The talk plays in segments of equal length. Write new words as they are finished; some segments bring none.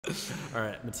All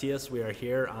right, Matias, we are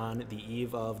here on the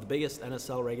eve of the biggest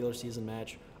NSL regular season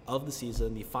match of the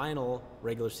season, the final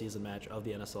regular season match of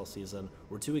the NSL season.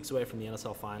 We're 2 weeks away from the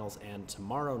NSL finals, and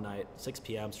tomorrow night, 6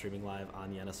 p.m., streaming live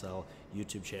on the NSL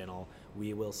YouTube channel,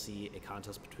 we will see a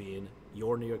contest between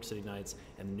your New York City Knights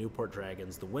and the Newport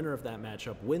Dragons. The winner of that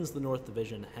matchup wins the North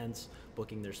Division, hence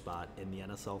booking their spot in the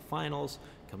NSL finals,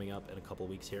 coming up in a couple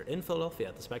weeks here in Philadelphia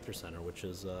at the Spectre Center, which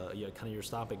is kind of your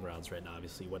stomping grounds right now.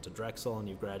 Obviously, you went to Drexel and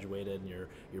you graduated, and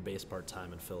you're based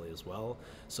part-time in Philly as well.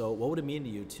 So what would it mean to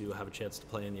you to have a chance to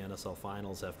play in the NSL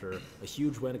finals after a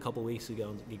huge win a couple weeks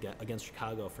ago against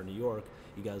Chicago for New York?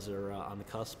 You guys are on the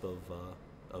cusp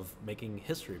of making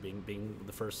history, being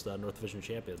the first North Division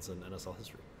champions in NSL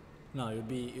history. No, it'd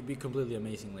be completely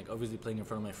amazing. Like, obviously playing in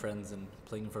front of my friends and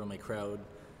playing in front of my crowd,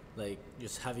 like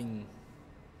just having,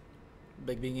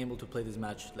 like, being able to play this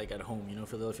match like at home. You know,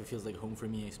 Philadelphia feels like home for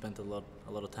me. I spent a lot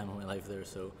of time of my life there,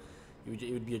 so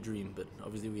it would be a dream. But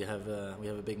obviously we have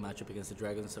a big matchup against the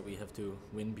Dragons that we have to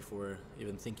win before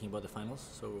even thinking about the finals.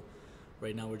 So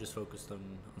right now we're just focused on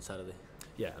Saturday.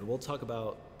 Yeah, and we'll talk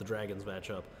about the Dragons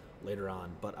matchup later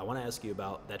on, but I want to ask you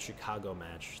about that Chicago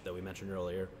match that we mentioned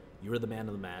earlier. You were the man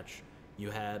of the match.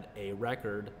 You had a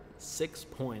record 6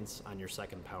 points on your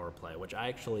second power play, which I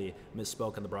actually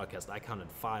misspoke on the broadcast. I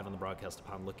counted 5 on the broadcast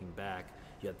upon looking back.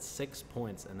 You had 6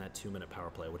 points in that 2-minute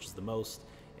power play, which is the most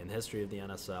in the history of the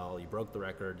NSL. You broke the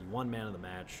record. You won man of the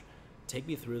match. Take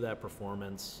me through that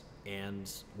performance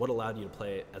and what allowed you to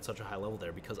play at such a high level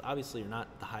there, because obviously you're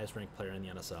not the highest ranked player in the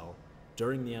NSL.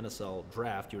 During the NSL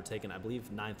draft, you were taken, I believe,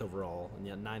 9th overall, and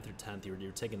yet 9th or 10th, you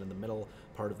were taken in the middle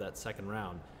part of that second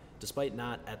round, despite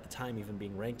not at the time even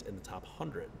being ranked in the top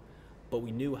 100. But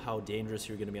we knew how dangerous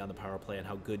you were going to be on the power play and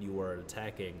how good you were at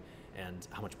attacking and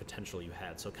how much potential you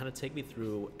had. So kind of take me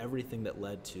through everything that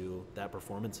led to that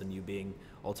performance and you being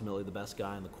ultimately the best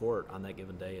guy on the court on that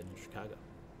given day in Chicago.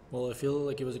 Well, I feel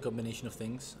like it was a combination of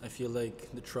things. I feel like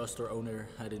the trust our owner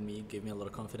had in me gave me a lot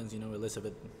of confidence. You know,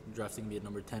 Elizabeth drafting me at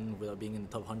number 10 without being in the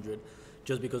top 100,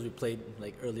 just because we played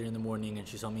like earlier in the morning and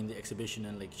she saw me in the exhibition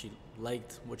and like she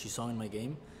liked what she saw in my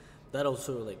game. That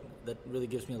also, like, that really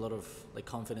gives me a lot of like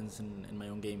confidence in my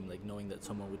own game, like knowing that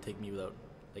someone would take me without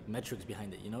like metrics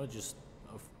behind it, you know, just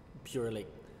of pure like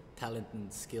talent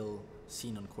and skill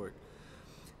seen on court.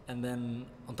 And then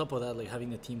on top of that, like having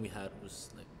the team we had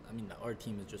was like, I mean, our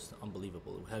team is just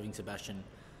unbelievable. Having Sebastian,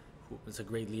 who is a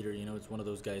great leader, you know, it's one of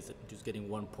those guys that just getting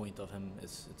 1 point off him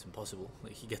it's impossible.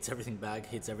 Like, he gets everything back,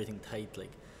 hits everything tight.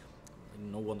 Like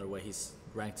no wonder why he's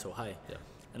ranked so high. Yeah.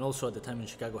 And also at the time in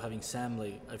Chicago, having Sam,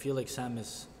 like I feel like Sam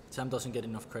doesn't get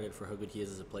enough credit for how good he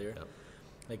is as a player. Yeah.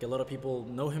 Like, a lot of people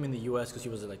know him in the U.S. because he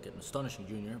was like an astonishing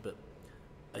junior, but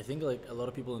I think like a lot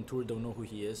of people on tour don't know who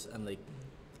he is, and like,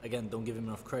 again, don't give him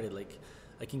enough credit. Like,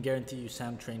 I can guarantee you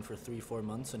Sam trained for 3-4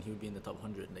 months and he would be in the top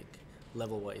 100, like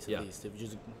level-wise at least. If you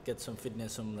just get some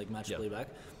fitness, some like match play back.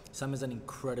 Sam is an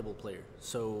incredible player.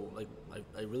 So like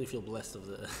I really feel blessed of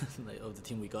the of the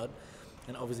team we got.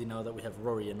 And obviously now that we have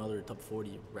Rory, another top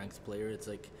 40 ranked player, it's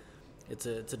like it's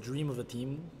a dream of a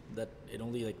team that it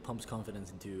only like pumps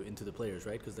confidence into the players,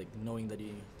 right? Because like knowing that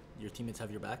your teammates have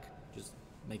your back just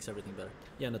makes everything better.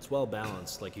 Yeah, and it's well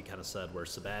balanced, like you kind of said, where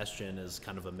Sebastian is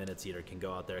kind of a minutes eater, can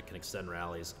go out there, can extend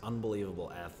rallies,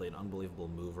 unbelievable athlete, unbelievable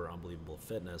mover, unbelievable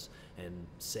fitness, and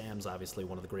Sam's obviously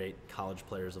one of the great college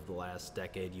players of the last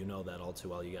decade. You know that all too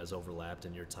well. You guys overlapped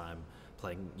in your time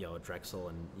playing, you know, at Drexel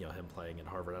and, you know, him playing at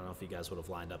Harvard. I don't know if you guys would have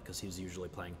lined up because he was usually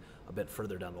playing a bit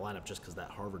further down the lineup just because that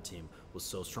Harvard team was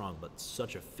so strong, but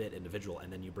such a fit individual.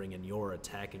 And then you bring in your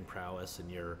attacking prowess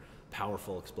and your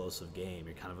powerful, explosive game.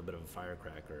 You're kind of a bit of a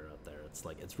firecracker out there. It's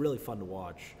like, it's really fun to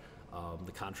watch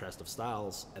the contrast of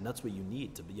styles, and that's what you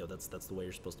need to be. You know, that's the way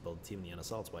you're supposed to build a team in the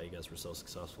NSL. It's why you guys were so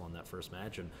successful in that first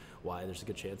match, and why there's a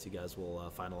good chance you guys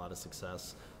will find a lot of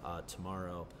success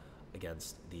tomorrow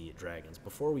against the Dragons.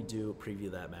 Before we do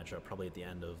preview that matchup, probably at the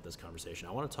end of this conversation,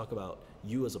 I want to talk about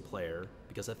you as a player,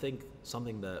 because I think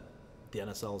something that the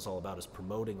NSL is all about is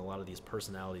promoting a lot of these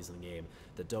personalities in the game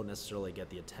that don't necessarily get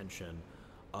the attention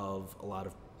of a lot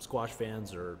of squash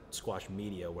fans or squash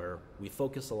media, where we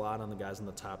focus a lot on the guys in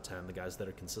the top 10, the guys that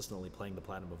are consistently playing the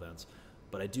platinum events.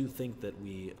 But I do think that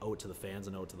we owe it to the fans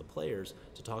and owe it to the players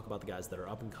to talk about the guys that are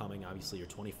up and coming. Obviously, you're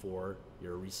 24,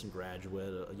 you're a recent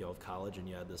graduate, of college, and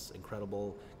you had this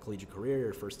incredible collegiate career.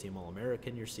 You're first team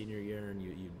All-American your senior year, and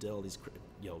you did all these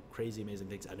crazy, amazing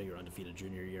things. I know you're undefeated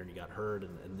junior year, and you got hurt,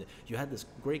 and you had this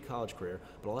great college career,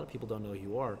 but a lot of people don't know who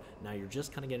you are. Now you're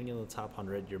just kind of getting into the top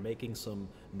 100. You're making some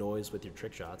noise with your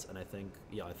trick shots, and I think,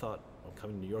 I thought,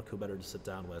 coming to New York, who better to sit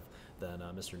down with than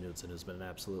Mr. Knudsen, who's been an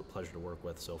absolute pleasure to work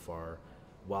with so far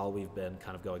while we've been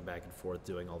kind of going back and forth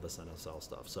doing all this NSL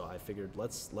stuff. So I figured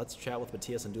let's chat with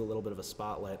Matias and do a little bit of a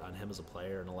spotlight on him as a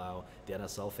player and allow the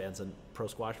NSL fans and pro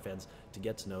squash fans to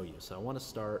get to know you. So I want to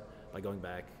start by going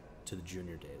back to the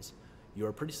junior days. You're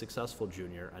a pretty successful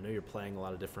junior. I know you're playing a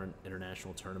lot of different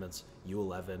international tournaments,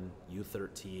 U11,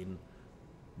 U13.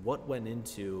 What went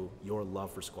into your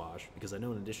love for squash? Because I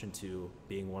know in addition to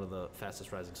being one of the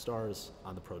fastest rising stars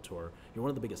on the Pro Tour, you're one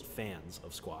of the biggest fans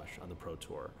of squash on the Pro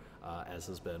Tour, as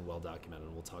has been well documented,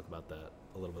 and we'll talk about that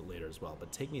a little bit later as well.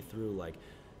 But take me through, like,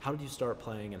 how did you start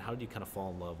playing and how did you kind of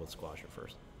fall in love with squash at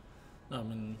first? No, I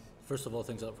mean, first of all,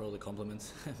 thanks a lot for all the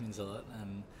compliments. It means a lot.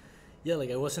 And yeah, like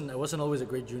I wasn't always a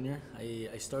great junior.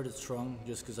 I started strong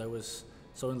just because I was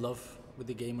so in love with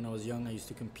the game when I was young. I used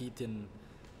to compete in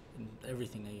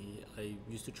everything. I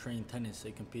used to train tennis.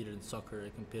 I competed in soccer. I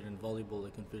competed in volleyball.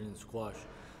 I competed in squash.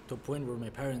 To a point where my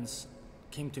parents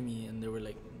came to me and they were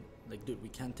like, dude, we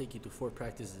can't take you to 4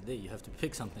 practices a day. You have to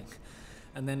pick something.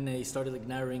 And then they started like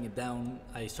narrowing it down.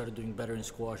 I started doing better in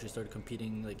squash. I started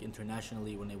competing like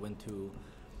internationally when I went to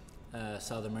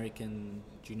South American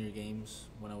junior games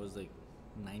when I was like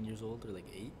 9 years old or like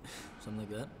 8, something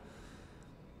like that.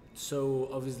 So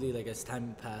obviously, like as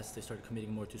time passed, I started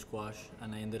committing more to squash,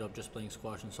 and I ended up just playing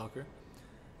squash and soccer.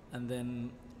 And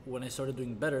then when I started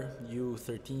doing better,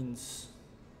 U13s,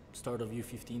 start of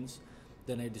U15s,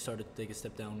 then I decided to take a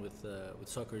step down with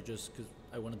soccer just because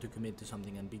I wanted to commit to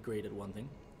something and be great at one thing,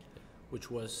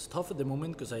 which was tough at the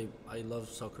moment because I love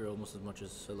soccer almost as much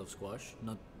as I love squash,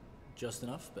 not just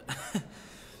enough, but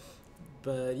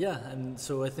but yeah. And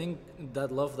so I think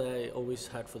that love that I always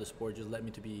had for the sport just led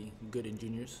me to be good in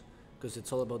juniors, because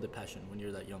it's all about the passion when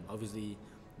you're that young. Obviously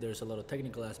there's a lot of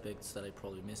technical aspects that I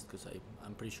probably missed because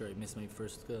I'm pretty sure I missed my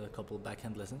first couple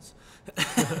backhand lessons.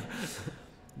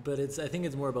 But I think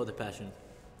it's more about the passion.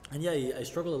 And yeah, I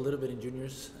struggled a little bit in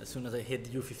juniors as soon as I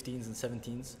hit U15s and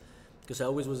 17s, because I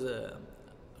always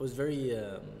was very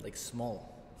like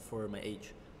small for my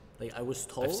age. Like I was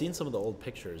tall. I've seen some of the old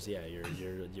pictures. Yeah,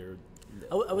 you're.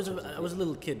 I was a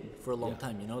little kid for a long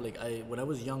time. You know, like when I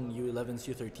was young, U11s,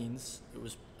 U13s,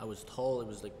 I was tall. It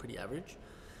was like pretty average.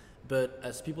 But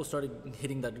as people started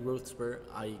hitting that growth spur,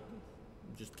 I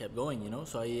just kept going. You know,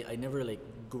 so I never like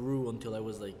grew until I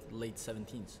was like late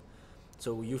 17s.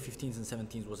 So U15s and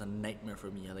 17s was a nightmare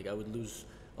for me. Like I would lose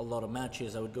a lot of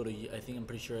matches. I would go to, I'm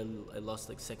pretty sure I lost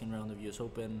like second round of US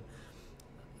Open.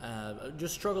 I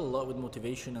just struggled a lot with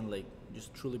motivation and like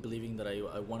just truly believing that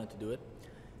I wanted to do it.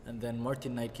 And then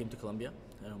Martin Knight came to Colombia.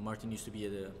 Martin used to be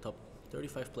the top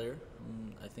 35 player,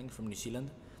 I think, from New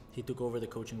Zealand. He took over the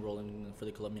coaching role for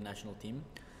the Colombian national team,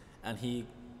 and he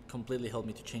completely helped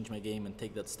me to change my game and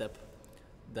take that step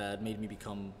that made me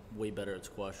become way better at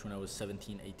squash when I was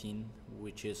 17, 18,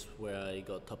 which is where I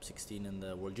got top 16 in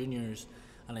the World Juniors,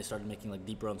 and I started making like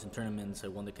deep runs in tournaments. I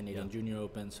won the Canadian Junior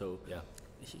Open, so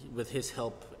with his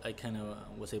help, I kind of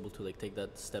was able to like take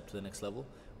that step to the next level,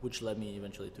 which led me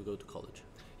eventually to go to college.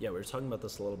 Yeah, we were talking about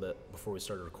this a little bit before we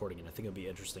started recording, and I think it'd be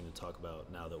interesting to talk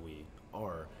about now that we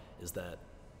are, is that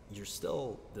you're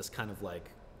still this kind of like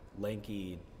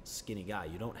lanky, skinny guy.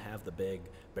 You don't have the big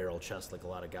barrel chest like a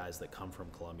lot of guys that come from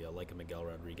Colombia, like a Miguel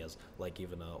Rodriguez, like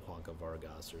even a Juanca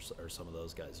Vargas or some of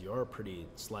those guys. You are pretty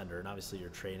slender, and obviously you're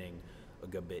training a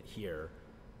good bit here.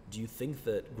 Do you think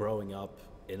that growing up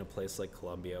in a place like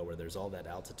Colombia where there's all that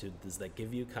altitude, does that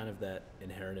give you kind of that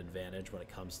inherent advantage when it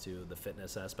comes to the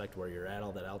fitness aspect, where you're at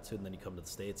all that altitude and then you come to the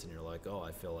States and you're like, oh,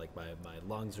 I feel like my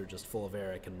lungs are just full of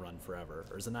air, I can run forever?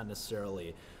 Or is it not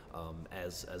necessarily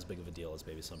as big of a deal as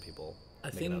maybe some people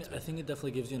make it out to be? I think it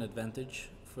definitely gives you an advantage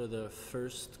for the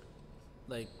first,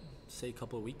 like, say,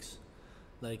 couple of weeks.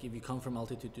 Like, if you come from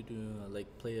altitude to do, like,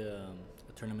 play a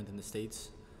tournament in the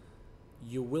States,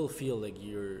 you will feel like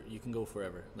you can go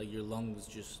forever. Like your lungs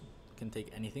just can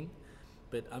take anything.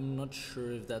 But I'm not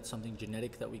sure if that's something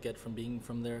genetic that we get from being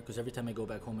from there, because every time I go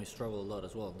back home I struggle a lot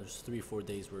as well. There's 3-4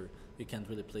 days where you can't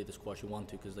really play the squash you want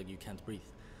to because like you can't breathe.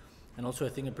 And also I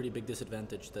think a pretty big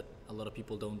disadvantage that a lot of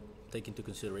people don't take into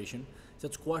consideration is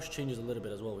that squash changes a little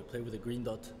bit as well. We play with a green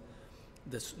dot.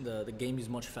 The game is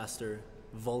much faster.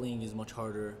 Volleying is much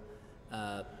harder.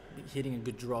 Hitting a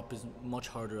good drop is much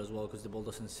harder as well because the ball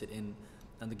doesn't sit in,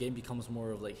 and the game becomes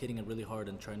more of like hitting it really hard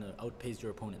and trying to outpace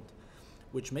your opponent,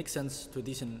 which makes sense to a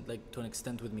decent, like to an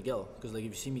extent with Miguel, because like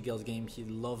if you see Miguel's game, he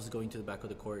loves going to the back of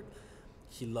the court.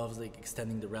 He loves like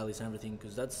extending the rallies and everything,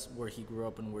 because that's where he grew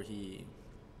up and where he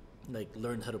like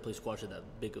learned how to play squash at that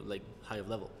big, like high of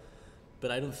level.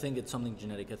 But I don't think it's something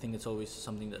genetic. I think it's always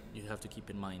something that you have to keep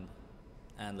in mind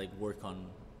and like work on,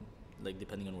 like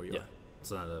depending on where you are. It's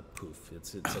not a poof.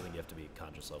 It's something you have to be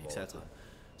conscious of all the time.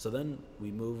 So then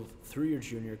we move through your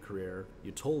junior career.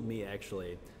 You told me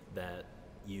actually that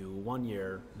you, one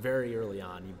year, very early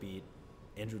on, you beat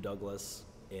Andrew Douglas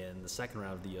in the second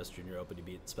round of the U.S. Junior Open. You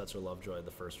beat Spencer Lovejoy in the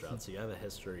first round. So you have a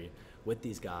history with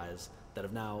these guys that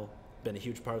have now been a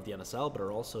huge part of the NSL, but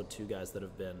are also two guys that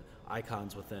have been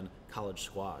icons within college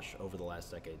squash over the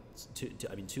last decade.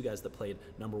 Two guys that played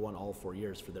number one all 4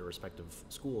 years for their respective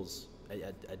schools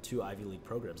at two Ivy League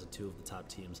programs, at two of the top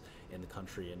teams in the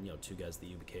country, and two guys that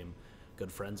you became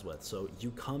good friends with. So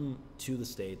you come to the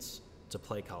States to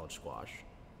play college squash.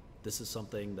 This is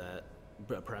something that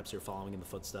perhaps you're following in the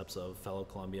footsteps of fellow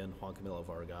Colombian Juan Camilo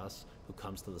Vargas, who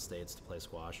comes to the States to play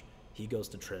squash. He goes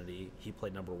to Trinity. He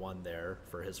played number one there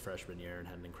for his freshman year and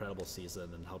had an incredible season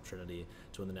and helped Trinity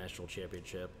to win the national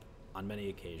championship on many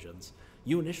occasions.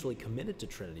 You initially committed to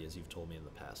Trinity, as you've told me in the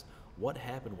past. What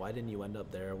happened? Why didn't you end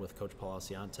up there with Coach Paul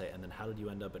Asiante? And then how did you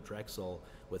end up at Drexel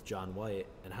with John White?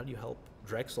 And how do you help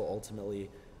Drexel ultimately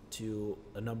to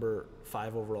a number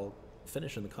 5 overall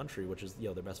finish in the country, which is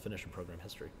their best finish in program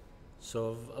history?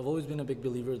 So I've always been a big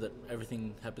believer that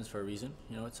everything happens for a reason.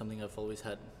 It's something I've always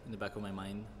had in the back of my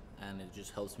mind, and it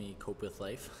just helps me cope with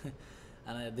life.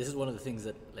 And this is one of the things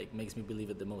that makes me believe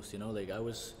it the most. I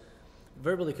was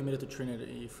verbally committed to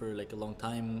Trinity for a long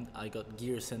time. I got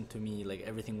gear sent to me,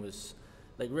 everything was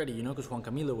ready, because Juan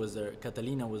Camilo was there,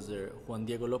 Catalina was there, Juan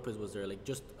Diego Lopez was there,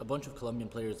 just a bunch of Colombian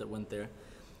players that went there.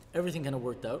 Everything kind of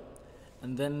worked out,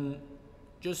 and then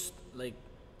just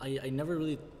I never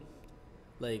really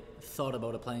thought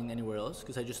about applying anywhere else,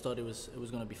 because I just thought it was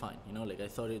gonna be fine. I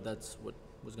thought that's what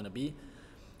was gonna be.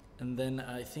 And then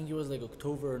I think it was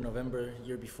October or November,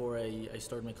 year before I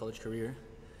started my college career.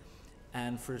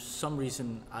 And for some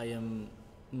reason, I am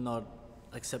not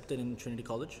accepted in Trinity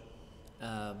College.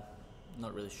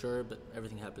 Not really sure, but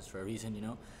everything happens for a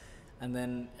reason, And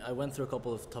then I went through a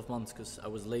couple of tough months because I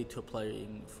was late to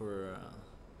applying for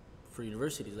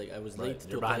universities. I was late to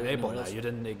apply. You're behind Maple now. You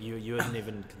didn't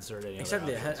even consider any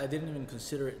exactly. other options. I didn't even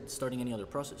consider starting any other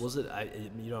process. Was it?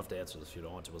 You don't have to answer this if you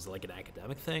don't want to. Was it an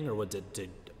academic thing, or what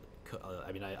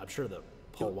I'm sure that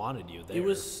Paul wanted you there. It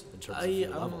was. In terms of your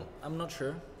level. I'm not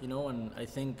sure. And I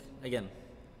think again,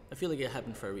 I feel like it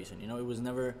happened for a reason. It was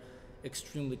never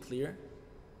extremely clear,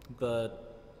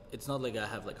 but it's not like I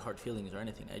have hard feelings or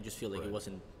anything. I just feel like it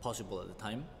wasn't possible at the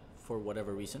time for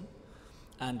whatever reason.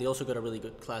 And they also got a really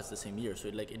good class the same year, so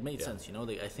it made sense.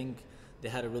 I think they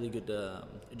had a really good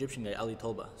Egyptian guy, Ali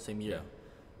Tolba, same year,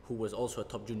 who was also a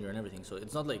top junior and everything. So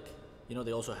it's not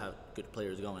they also have good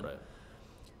players going. Right.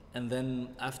 And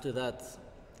then after that,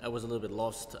 I was a little bit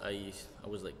lost. I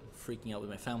was freaking out with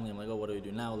my family. I'm oh, what do I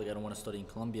do now? I don't want to study in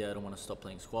Colombia. I don't want to stop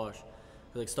playing squash.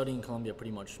 Because studying in Colombia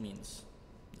pretty much means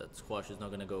that squash is not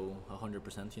going to go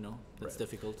 100%. It's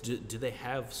difficult. Do they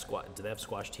have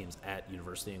squash teams at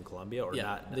university in Colombia or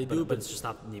not? They do, but it's just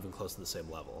not even close to the same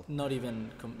level. Not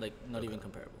even even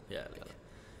comparable. Yeah,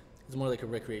 it's more like a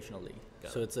recreational league.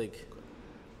 So it's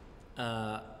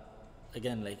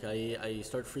again, I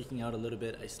start freaking out a little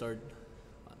bit. I start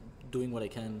doing what I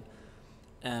can,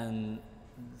 and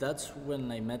that's when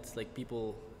I met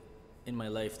people in my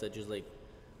life that just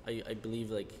I believe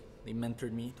they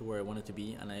mentored me to where I wanted to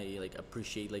be, and I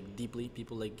appreciate deeply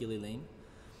people like Gilly Lane.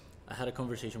 I had a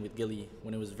conversation with Gilly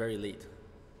when it was very late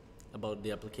about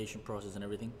the application process and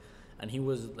everything, and he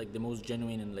was the most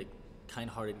genuine and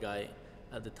kind-hearted guy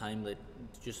at the time that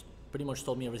just pretty much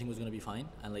told me everything was going to be fine,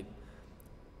 and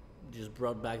just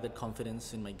brought back that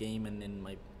confidence in my game and in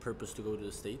my purpose to go to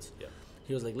the States. Yeah.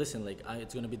 He was listen,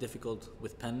 it's going to be difficult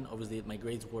with Penn. Obviously, my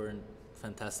grades weren't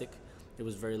fantastic. It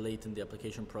was very late in the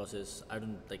application process. I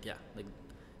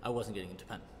wasn't getting into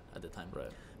Penn at the time.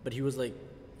 Right. But he was I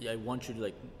want you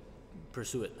to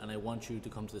pursue it, and I want you to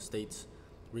come to the States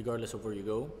regardless of where you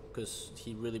go, because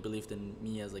he really believed in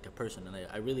me as a person, and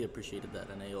I really appreciated that,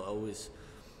 and I always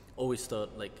thought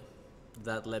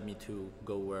that led me to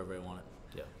go wherever I wanted.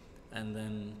 Yeah. And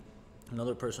then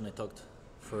another person I talked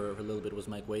for a little bit was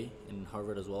Mike Way in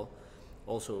Harvard as well.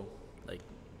 Also,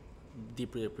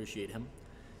 deeply appreciate him.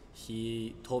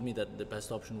 He told me that the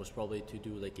best option was probably to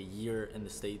do a year in the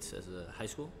States as a high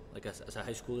school, as a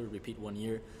high schooler, repeat 1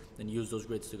 year, then use those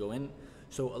grades to go in.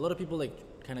 So a lot of people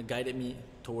kind of guided me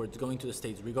towards going to the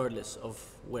States regardless of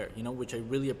where, which I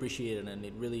really appreciated, and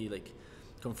it really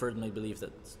confirmed my belief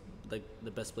that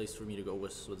the best place for me to go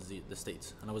was the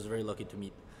States, and I was very lucky to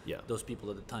meet those people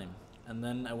at the time. And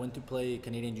then I went to play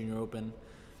Canadian Junior Open.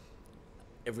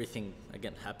 Everything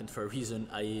again happened for a reason.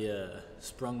 I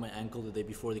sprung my ankle the day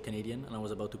before the Canadian, and I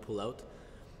was about to pull out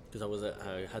because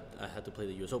I had to play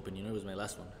the U.S. Open. It was my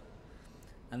last one.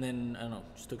 And then I don't know,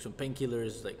 just took some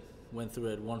painkillers, went through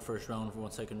it, one first round,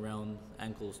 one second round,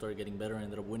 ankle started getting better, and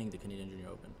ended up winning the Canadian Junior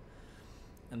Open.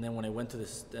 And then when I went to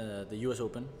the US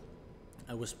Open,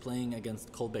 I was playing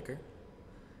against Cole Becker.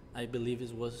 I believe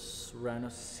it was round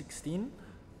of 16,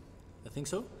 I think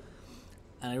so.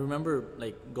 And I remember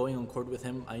like going on court with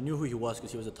him. I knew who he was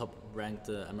because he was a top-ranked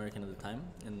American at the time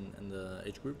in the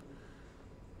age group.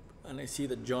 And I see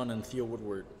that John and Theo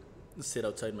Woodward sit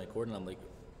outside my court, and I'm like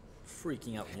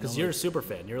freaking out. Because you're a super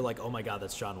fan. You're like, oh my God,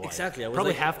 that's John White. Exactly. I was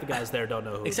Probably like, half the guys there don't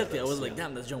know who exactly. that is. I was like,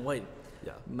 damn, that's John White.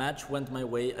 Yeah. Match went my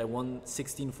way. I won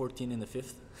 16-14 in the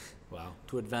fifth. Wow.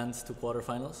 To advance to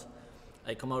quarterfinals.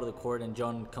 I come out of the court and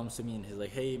John comes to me and he's like,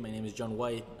 hey, my name is John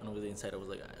White. And over the inside I was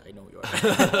like, I know who you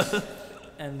are.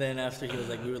 And then after he was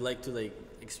like, we would like to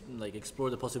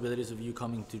explore the possibilities of you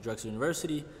coming to Drexel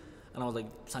University. And I was like,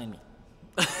 sign me.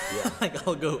 Yeah. Like,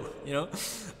 I'll go, you know.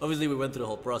 Obviously we went through the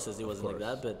whole process. It wasn't like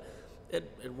that, but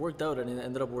it worked out, and it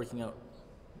ended up working out.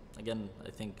 Again, I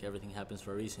think everything happens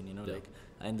for a reason, you know. Yeah. Like,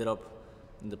 I ended up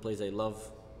in the place I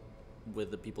love,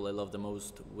 with the people I love the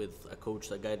most, with a coach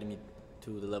that guided me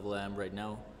to the level I am right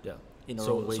now. Yeah. In our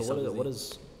own ways. So what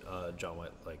is John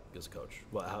White like as a coach?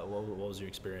 What was your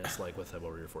experience like with him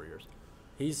over your 4 years?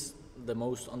 He's the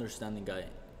most understanding guy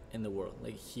in the world.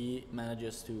 Like, he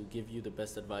manages to give you the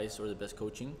best advice or the best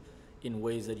coaching in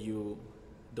ways that you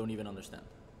don't even understand.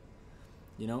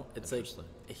 You know, it's like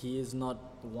he is not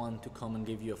one to come and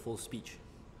give you a full speech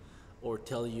or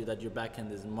tell you that your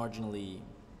backhand is marginally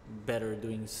better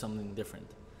doing something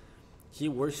different. He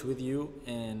works with you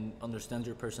and understands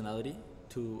your personality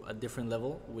to a different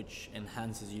level, which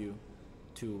enhances you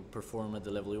to perform at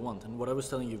the level you want. And what I was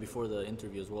telling you before the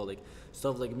interview as well, like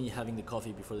stuff like me having the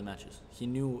coffee before the matches. He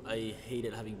knew I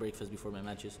hated having breakfast before my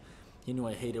matches. He knew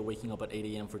I hated waking up at 8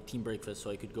 a.m. for team breakfast, so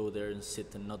I could go there and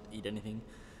sit and not eat anything.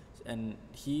 And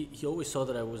he always saw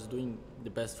that I was doing the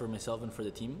best for myself and for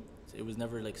the team. It was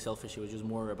never like selfish. It was just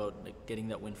more about like getting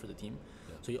that win for the team.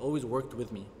 Yeah. So he always worked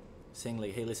with me, saying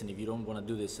like, hey, listen, if you don't want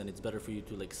to do this and it's better for you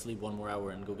to like sleep 1 more hour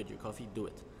and go get your coffee, do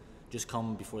it. Just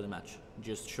come before the match.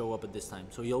 Just show up at this time.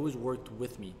 So he always worked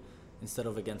with me instead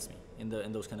of against me in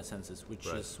those kind of senses, which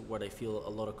is what I feel a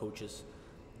lot of coaches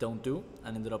don't do,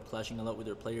 and ended up clashing a lot with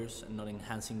their players and not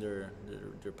enhancing their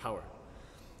power.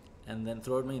 And then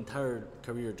throughout my entire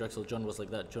career at Drexel, John was like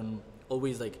that. John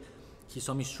always, like, he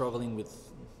saw me struggling with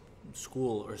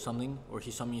school or something, or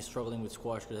he saw me struggling with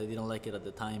squash because I didn't like it at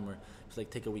the time, or he's like,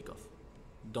 take a week off.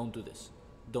 Don't do this.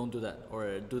 Don't do that.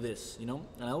 Or do this, you know?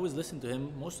 And I always listened to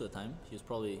him most of the time. He was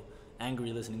probably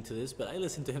angry listening to this, but I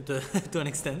listened to him to an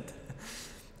extent.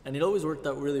 And it always worked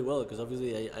out really well because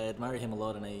obviously I admire him a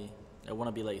lot and I want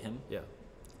to be like him. Yeah.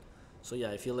 So yeah,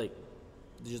 I feel like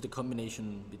just the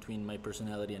combination between my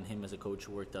personality and him as a coach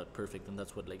worked out perfect, and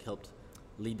that's what like helped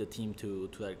lead the team to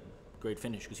that great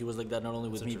finish, because he was like that not only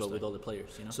with me but with all the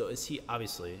players, you know. So is he,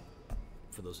 obviously,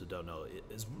 for those who don't know,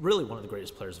 is really one of the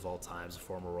greatest players of all time, a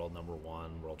former world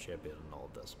 #1, world champion, and all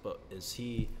of this. But is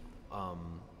he?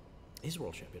 He's a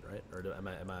world champion, right? Or am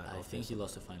I? I think he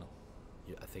lost the final.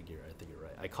 Yeah, I think you're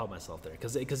right. I caught myself there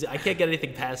because I can't get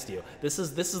anything past you. This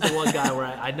is the one guy where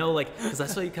I know, like, because I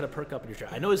saw you kind of perk up in your chair.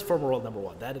 I know he's former world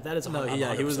 #1. That is no,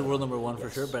 yeah, he was the world #1 for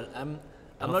sure. But I'm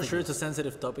not sure it's a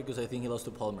sensitive topic because I think he lost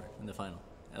to Palmer in the final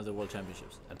of the World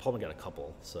Championships. And Palmer got a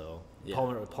couple, so yeah.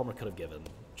 Palmer could have given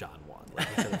John one. Like,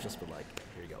 he could have just been like,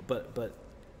 here you go. But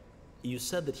you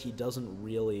said that he doesn't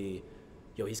really,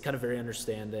 he's kind of very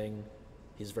understanding.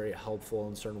 He's very helpful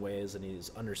in certain ways, and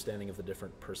he's understanding of the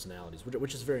different personalities,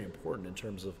 which is very important in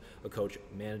terms of a coach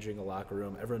managing a locker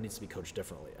room. Everyone needs to be coached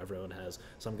differently.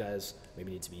 Some guys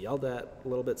maybe need to be yelled at a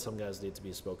little bit. Some guys need to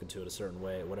be spoken to in a certain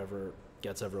way. Whatever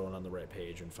gets everyone on the right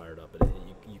page and fired up. But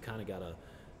you kind of gotta,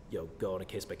 go on a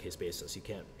case-by-case basis. You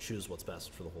can't choose what's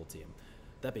best for the whole team.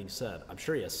 That being said, I'm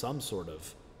sure he has some sort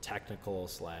of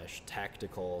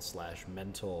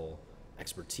technical/tactical/mental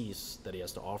expertise that he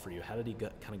has to offer you. How did he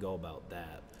kind of go about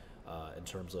that in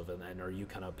terms of, and are you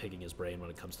kind of picking his brain when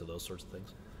it comes to those sorts of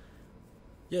things?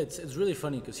 Yeah, it's really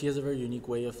funny because he has a very unique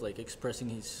way of like expressing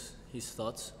his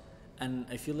thoughts, and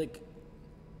I feel like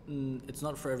it's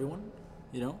not for everyone.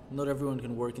 Not everyone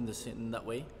can work in that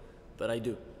way, but I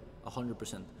do,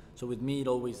 100%. So with me,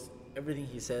 everything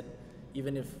he said,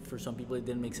 even if for some people it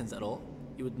didn't make sense at all,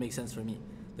 it would make sense for me.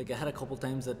 Like, I had a couple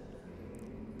times that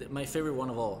my favorite one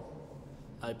of all,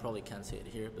 I probably can't say it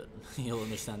here, but you'll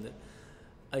understand it.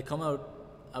 I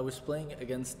was playing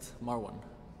against Marwan.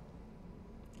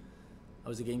 I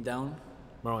was a game down.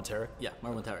 Marwan Tarek? Yeah,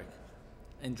 Marwan Tarek.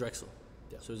 In Drexel.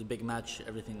 Yeah. So it was a big match,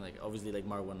 everything, like, obviously, like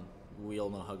Marwan, we all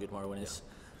know how good Marwan is.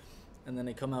 And then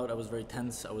I come out, I was very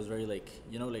tense. I was very like,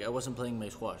 you know, like I wasn't playing my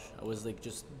squash. I was like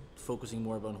just focusing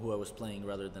more on who I was playing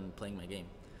rather than playing my game.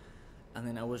 And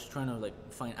then I was trying to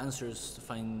like find answers, to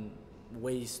find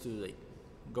ways to like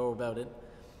go about it.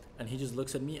 And he just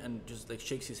looks at me and just like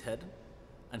shakes his head.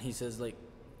 And he says like,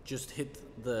 just hit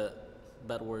the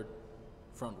bad word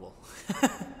front wall.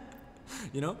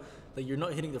 You know, like you're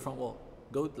not hitting the front wall.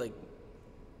 Go like,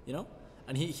 you know?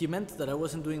 And he meant that I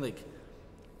wasn't doing like,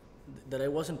 that I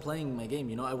wasn't playing my game,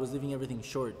 you know? I was leaving everything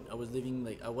short. I was leaving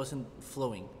like, I wasn't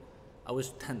flowing. I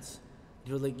was tense.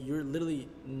 He was like, you're literally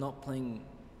not playing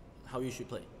how you should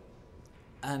play.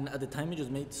 And at the time it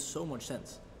just made so much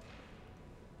sense.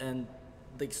 And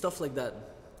like stuff like that,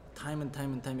 time and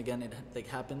time again, it like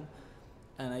happened.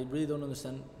 And I really don't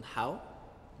understand how,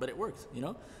 but it worked, you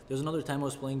know? There's another time I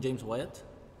was playing James Wyatt.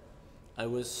 I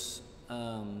was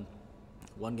 1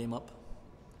 game up.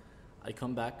 I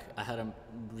come back, I had a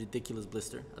ridiculous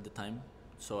blister at the time,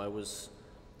 so I was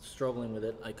struggling with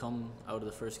it. I come out of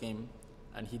the first game,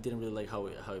 and he didn't really like how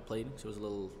I played, so it was a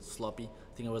little sloppy.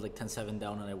 I think I was like 10-7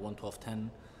 down, and I won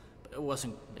 12-10, but it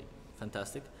wasn't like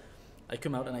fantastic. I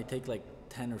come out and I take like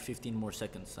 10 or 15 more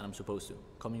seconds than I'm supposed to,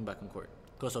 coming back on court.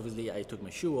 Because obviously I took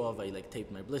my shoe off, I like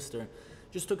taped my blister,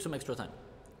 just took some extra time.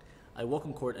 I walk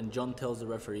on court and John tells the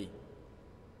referee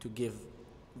to give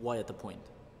Wyatt a point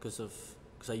because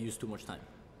I used too much time.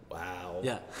 Wow.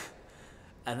 Yeah.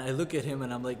 And I look at him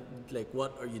and I'm like,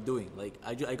 what are you doing? Like,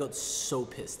 I got so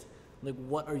pissed. I'm like,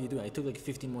 what are you doing? I took like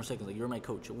 15 more seconds. Like, you're my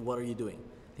coach. What are you doing?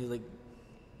 He's like,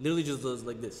 literally just does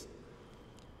like this.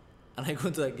 And I go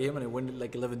into that game and I win it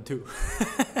like 11-2.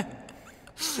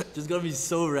 Just got me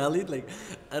so rallied. Like,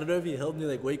 I don't know if he helped me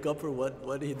like wake up or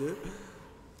what did he do?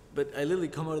 But I literally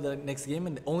come out of that next game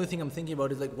and the only thing I'm thinking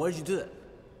about is like, why did you do that?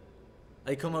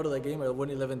 I come out of that game, I won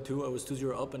 11-2, I was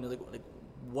 2-0 up, and they're like,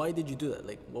 why did you do that?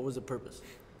 Like, what was the purpose?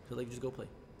 So like, just go play.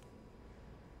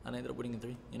 And I ended up winning in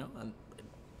 3, you know? And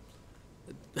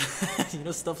you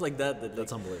know, stuff like that. That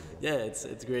That's unbelievable. Yeah,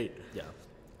 it's great. Yeah.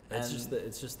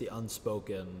 It's just the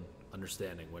unspoken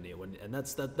understanding and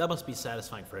that must be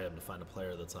satisfying for him to find a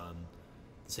player that's on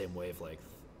the same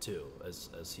wavelength too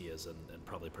as he is, and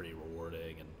probably pretty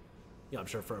rewarding. And you know, I'm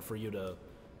sure for you to,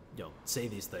 you know, say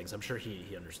these things, I'm sure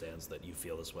he understands that you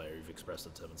feel this way or you've expressed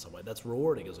it to him in some way. That's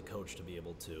rewarding as a coach to be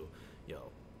able to, you know,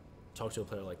 talk to a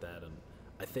player like that. And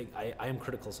I think I am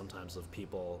critical sometimes of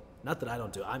people, not that I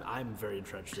don't do, I'm very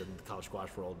entrenched in the college squash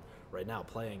world right now,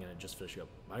 playing and just finishing up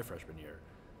my freshman year.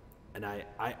 And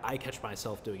I catch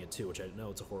myself doing it too, which I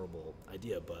know it's a horrible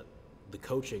idea, but the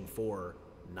coaching for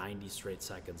 90 straight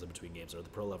seconds in between games, or the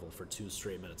pro level for 2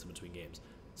 straight minutes in between games,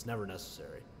 it's never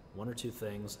necessary. 1 or 2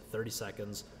 things, 30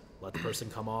 seconds, let the person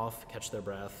come off, catch their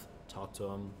breath, talk to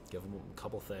them, give them a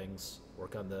couple things,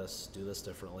 work on this, do this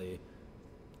differently,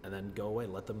 and then go away.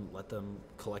 Let them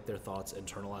collect their thoughts,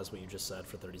 internalize what you just said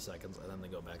for 30 seconds, and then they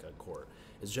go back on court.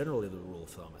 It's generally the rule of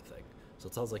thumb, I think. So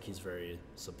it sounds like he's very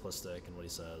simplistic in what he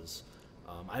says.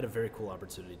 I had a very cool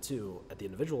opportunity too at the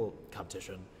individual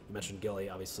competition. You mentioned Gilly.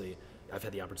 Obviously, I've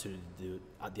had the opportunity to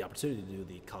do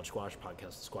the college squash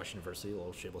podcast, Squash University, a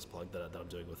little shameless plug that I'm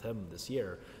doing with him this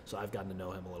year. So I've gotten to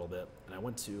know him a little bit. And I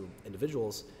went to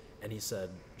individuals, and he said,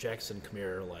 "Jackson, come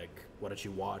here. Like, why don't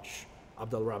you watch?"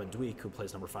 Abdelrahman Dweek, who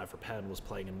plays number 5 for Penn, was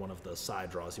playing in one of the side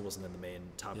draws. He wasn't in the main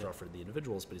top draw for the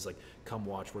individuals, but he's like, "Come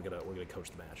watch. We're gonna coach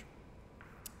the match."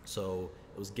 So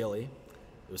it was Gilly,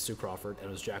 it was Sue Crawford, and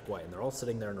it was Jack White, and they're all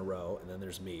sitting there in a row, and then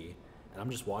there's me, and I'm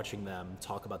just watching them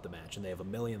talk about the match, and they have a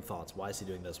million thoughts. Why is he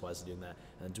doing this? Why is he doing that?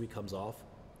 And then Dewey comes off.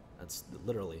 That's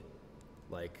literally,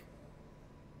 like,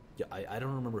 yeah, I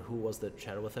don't remember who it was that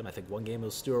chatted with him. I think one game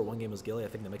was Stewart, one game was Gilly. I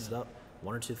think they mixed it up.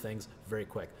 1 or 2 things, very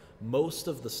quick. Most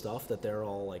of the stuff that they're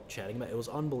all like chatting about, it was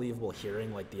unbelievable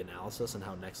hearing like the analysis and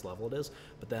how next level it is.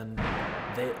 But then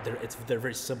they're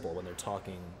very simple when they're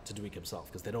talking to Dweek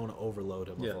himself, because they don't want to overload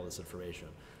him with all this information.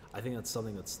 I think that's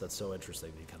something that's so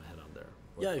interesting that you kind of hit on there.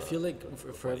 Yeah, I feel like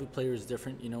for every player is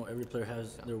different. You know, every player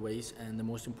has their ways, and the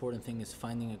most important thing is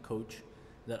finding a coach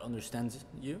that understands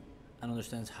you and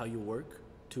understands how you work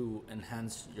to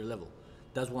enhance your level.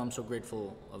 That's why I'm so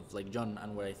grateful of like John,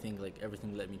 and why I think like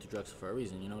everything led me to Drexel for a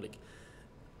reason. You know, like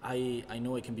I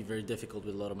know it can be very difficult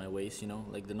with a lot of my ways. You know,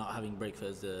 like the not having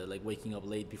breakfast, the like waking up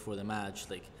late before the match,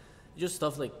 like just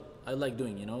stuff like I like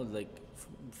doing. You know, like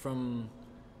from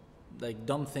like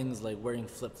dumb things like wearing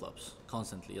flip-flops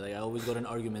constantly. Like I always got in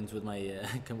arguments with my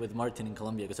with Martin in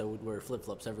Colombia because I would wear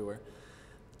flip-flops everywhere,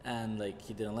 and like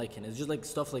he didn't like it. It's just like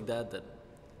stuff like that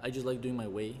I just like doing my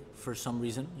way for some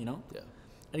reason. You know. Yeah.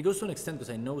 And it goes to an extent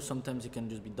because I know sometimes it can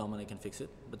just be dumb and I can fix it,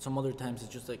 but some other times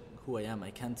it's just like who I am.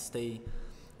 I can't stay.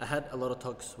 I had a lot of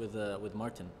talks with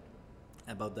Martin,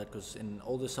 about that, because in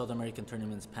all the South American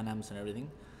tournaments, Pan Ams and everything,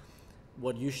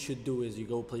 what you should do is you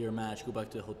go play your match, go back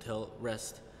to the hotel,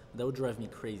 rest. That would drive me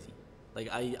crazy. Like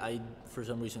I for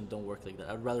some reason don't work like that.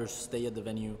 I'd rather stay at the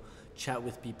venue, chat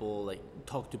with people, like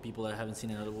talk to people that I haven't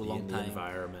seen in a long time.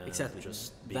 Environment, exactly.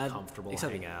 Just be comfortable,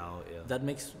 hang out. Yeah. That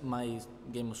makes my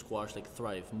game of squash like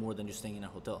thrive more than just staying in a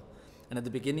hotel. And at the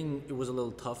beginning, it was a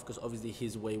little tough because obviously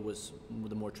his way was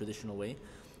the more traditional way,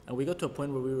 and we got to a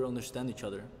point where we would understand each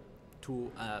other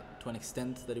to an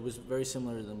extent that it was very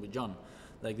similar than with John.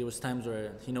 Like there was times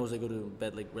where he knows I go to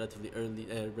bed like relatively early,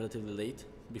 relatively late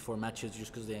before matches,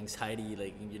 just because the anxiety,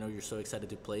 like you're so excited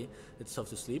to play, it's tough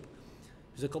to sleep.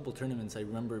 There's a couple tournaments I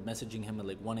remember messaging him at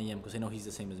like 1 a.m. because I know he's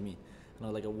the same as me. And I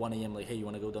like at 1 a.m. like, hey, you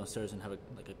want to go downstairs and have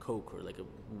a Coke or like a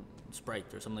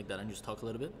Sprite or something like that and just talk a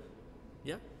little bit?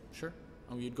 Yeah, sure.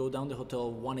 And we'd go down the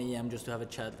hotel 1 a.m. just to have a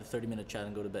chat, a 30-minute chat,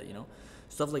 and go to bed.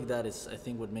 Stuff like that is I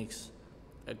think what makes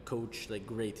a coach like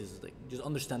great, is like just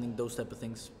understanding those type of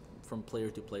things from player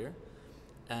to player.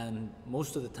 And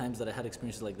most of the times that I had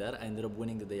experiences like that, I ended up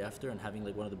winning the day after and having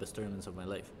like one of the best tournaments of my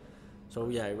life. So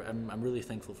yeah, I'm really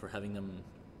thankful for having them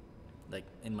like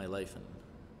in my life, and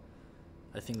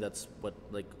I think that's what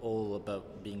like all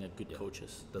about being a good coach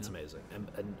is. That's amazing.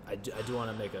 And I do want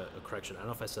to make a correction. I don't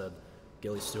know if I said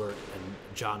Gilly Stewart and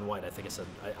John White. I think I said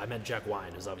I meant Jack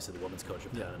Wine, who's obviously the women's coach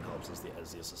of Penn and helps as the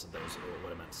assistant. That was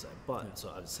what I meant to say. But so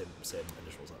I would say same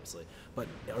initials, obviously. But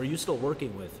are you still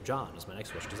working with John? Is my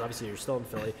next question, because obviously you're still in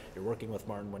Philly. You're working with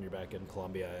Martin when you're back in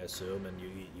Colombia, I assume, and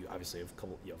you obviously have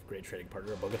a great training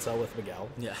partner, Bogotá, with Miguel.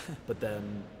 Yeah. But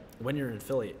then when you're in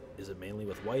Philly, is it mainly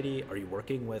with Whitey? Are you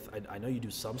working with? I know you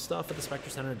do some stuff at the Spectre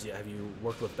Center. Have you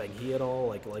worked with Beng Hee at all?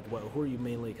 Like who are you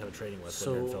mainly kind of training with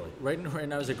when you're in Philly? Right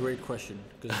now is a great question,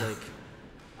 because like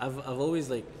I've always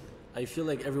like, I feel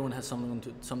like everyone has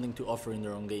something to offer in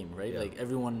their own game, right? Yeah. Like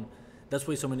everyone, that's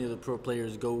why so many of the pro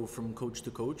players go from coach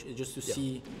to coach, is just to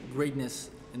see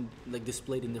greatness and like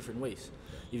displayed in different ways.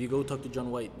 Yeah. If you go talk to John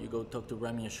White, you go talk to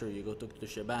Rami Ashur, you go talk to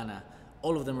Shabana,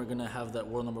 all of them are going to have that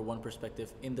world number one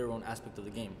perspective in their own aspect of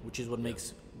the game, which is what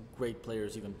makes great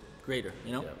players even greater,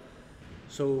 Yeah.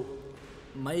 So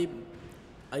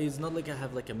it's not like I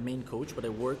have like a main coach, but I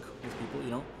work with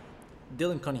people,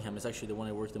 Dylan Cunningham is actually the one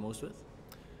I work the most with.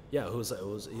 Yeah, who's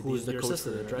the coach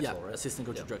assistant at Drexel, right? Assistant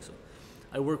coach at Drexel.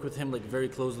 I work with him like very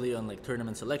closely on like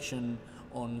tournament selection,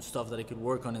 on stuff that I could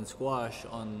work on in squash,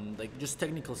 on like just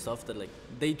technical stuff that like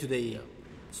day-to-day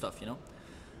stuff,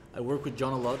 I work with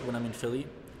John a lot when I'm in Philly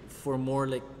for more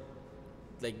like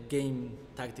game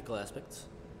tactical aspects,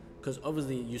 because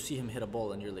obviously you see him hit a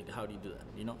ball and you're like, how do you do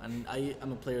that, And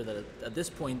I'm a player that at this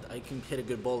point I can hit a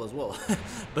good ball as well,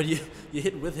 but you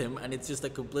hit with him and it's just a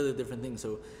completely different thing.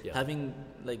 So having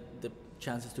like the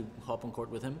chances to hop on court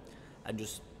with him and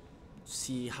just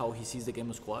see how he sees the game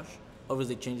of squash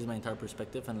obviously changes my entire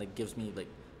perspective and like gives me like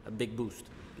a big boost.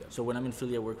 So when I'm in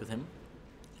Philly, I work with him.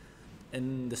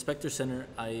 In the Spectre Center,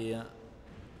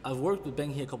 I've worked with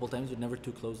Beng Hee a couple times, but never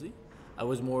too closely. I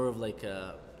was more of like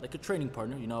a training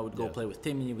partner. I would go play with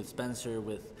Timmy, with Spencer,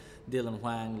 with Dylan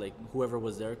Huang, like whoever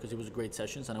was there, because it was great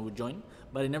sessions, and I would join.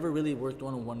 But I never really worked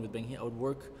one-on-one with Beng Hee. I would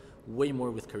work way more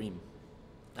with Kareem.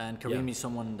 And Kareem is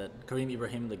someone that, Kareem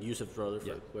Ibrahim, like Yusuf's brother,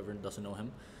 for whoever doesn't know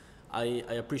him. I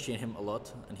appreciate him a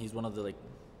lot, and he's one of the like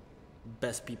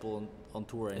best people on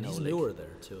tour. And he's newer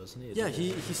there too, isn't he? Yeah,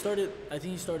 he started. I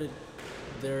think he started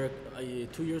there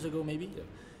 2 years ago, maybe. Yeah.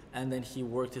 And then he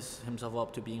worked himself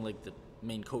up to being like the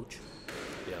main coach.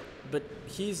 Yeah. But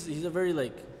he's a very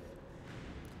like,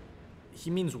 he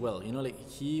means well, like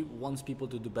he wants people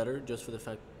to do better just for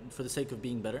the sake of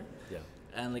being better. Yeah.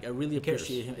 And like I really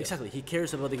appreciate him. Yeah. Exactly. He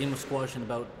cares about the game of squash and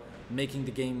about making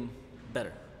the game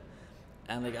better.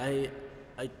 And like I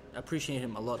appreciate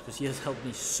him a lot, because he has helped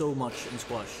me so much in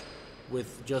squash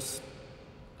with just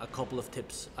a couple of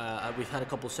tips. We've had a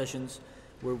couple sessions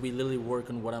where we literally work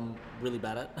on what I'm really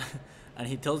bad at. And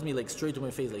he tells me like straight to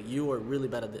my face, like, you are really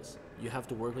bad at this. You have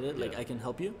to work with it. Like I can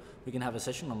help you. We can have a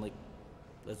session. I'm like,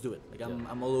 let's do it. Like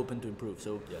I'm all open to improve.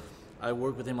 So I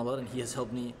work with him a lot, and he has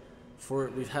helped me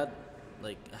we've had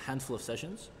like a handful of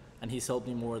sessions, and he's helped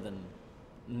me more than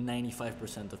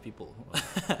 95% of people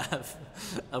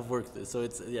I've worked with. So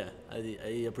it's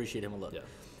I appreciate him a lot. Yeah.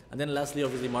 And then lastly,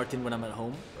 obviously Martin, when I'm at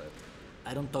home. Right.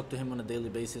 I don't talk to him on a daily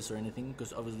basis or anything,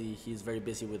 because obviously he's very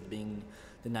busy with being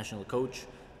the national coach.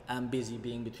 I'm busy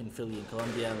being between Philly and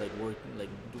Colombia, like work, like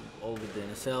do all with the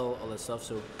NSL, all that stuff.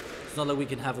 So it's not like we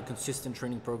can have a consistent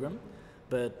training program,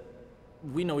 but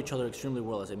we know each other extremely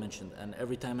well, as I mentioned. And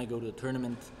every time I go to a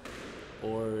tournament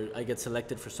or I get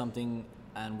selected for something,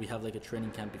 and we have like a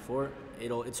training camp before,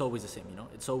 it's always the same, you know.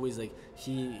 It's always like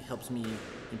he helps me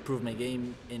improve my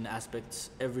game in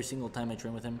aspects every single time I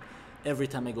train with him. Every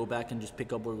time I go back and just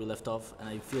pick up where we left off, and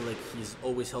I feel like he's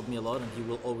always helped me a lot, and he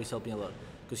will always help me a lot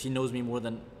because he knows me more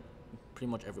than pretty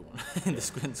much everyone in the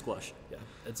squash. Yeah,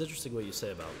 it's interesting what you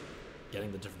say about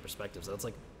getting the different perspectives. That's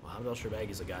like Mohamed El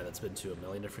Shorbagy's a guy that's been to a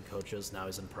million different coaches. Now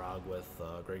he's in Prague with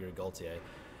Gregory Gaultier,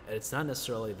 and it's not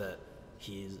necessarily that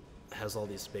he has all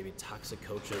these maybe toxic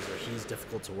coaches or he's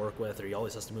difficult to work with or he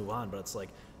always has to move on, but it's like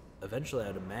eventually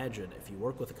I'd imagine if you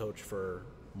work with a coach for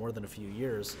more than a few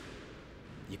years,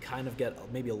 you kind of get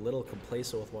maybe a little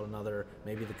complacent with one another.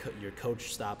 Maybe your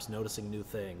coach stops noticing new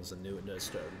things and new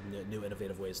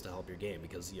innovative ways to help your game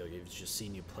because you've just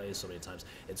seen you play so many times.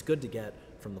 It's good to get,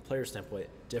 from the player standpoint,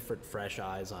 different fresh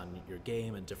eyes on your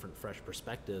game and different fresh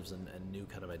perspectives and new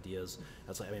kind of ideas.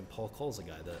 That's like, I mean, Paul Cole's a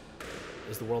guy that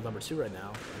is the world number 2 right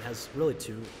now and has really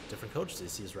 2 different coaches. He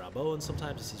sees Rob Owen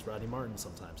sometimes, he sees Rodney Martin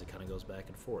sometimes. It kind of goes back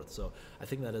and forth. So I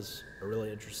think that is a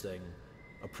really interesting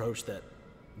approach that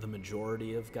the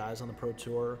majority of guys on the Pro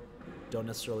Tour don't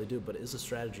necessarily do, but is a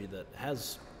strategy that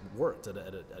has worked at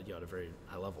a very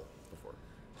high level before.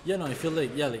 Yeah, no, I feel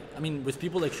like, I mean, with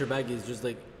people like Sherbaghi, it's just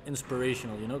like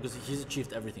inspirational, you know, because he's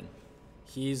achieved everything.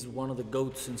 He's one of the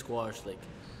GOATs in squash. Like,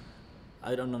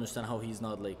 I don't understand how he's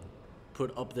not like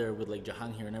put up there with like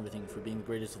Jahangir and everything for being the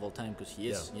greatest of all time, because he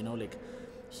is, you know, like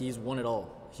he's won it all.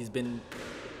 He's been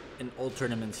in all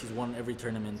tournaments. He's won every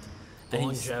tournament. The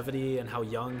longevity and how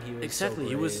young he was. Exactly. So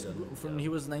he was and, he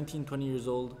was 19, 20 years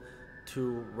old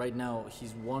to right now.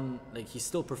 He's won, like he's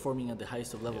still performing at the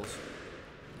highest of levels.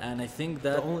 And I think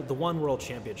that the one world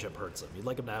championship hurts him. You'd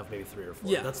like him to have maybe 3 or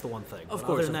 4. Yeah, that's the one thing. Of but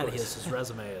course, other than that, his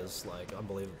resume is like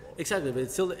unbelievable. Exactly, but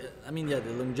it's still, I mean, the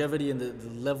longevity and the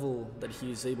level that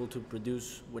he is able to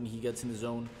produce when he gets in the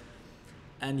zone,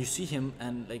 and you see him,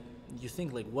 and like you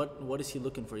think like, what is he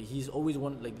looking for? He's always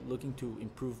looking to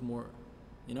improve more,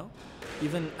 you know,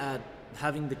 even at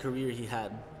having the career he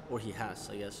had or he has,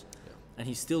 I guess, and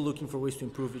he's still looking for ways to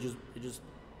improve. It just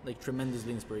like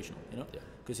tremendously inspirational, you know.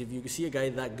 Because if you see a guy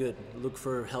that good, look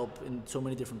for help in so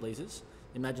many different places.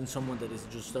 Imagine someone that is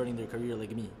just starting their career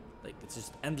like me. Like it's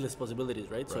just endless possibilities,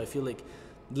 right? So I feel like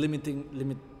limiting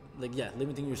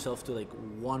yourself to like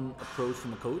one approach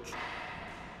from a coach,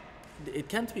 it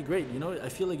can't be great, you know. I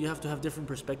feel like you have to have different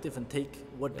perspective and take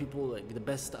what people, like the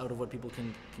best out of what people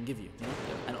can give you, you know?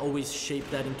 And always shape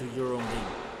that into your own game.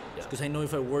 Because I know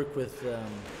if I work with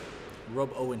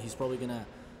Rob Owen, he's probably gonna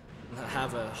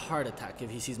have a heart attack if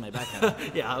he sees my backhand.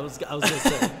 I was gonna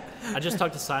say. I just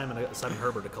talked to Simon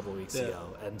Herbert a couple of weeks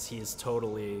ago, and he's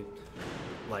totally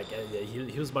like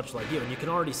he was much like you, and you can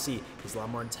already see he's a lot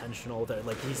more intentional.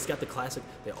 Like he's got the classic.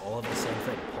 They all have the same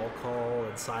thing. Paul Cole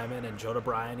and Simon and Joe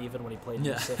Bryan, even when he played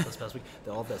in Sif this past week,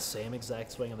 they all have that same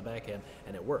exact swing on the backhand,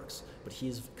 and it works. But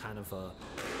he's kind of a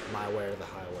my way or the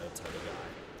highway type of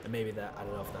guy, and maybe that I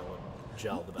don't know if that would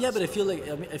gel the best. Yeah, but I feel like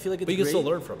it's but you can still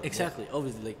learn from it. Exactly,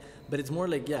 obviously, like, but it's more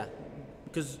like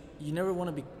because you never want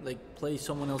to be like play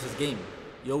someone else's game.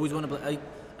 You always want to play.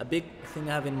 A big thing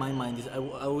I have in my mind is I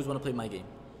always want to play my game.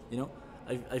 You know,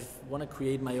 I want to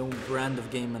create my own brand of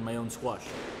game and my own squash.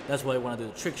 That's why I want to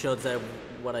do the trick shots. I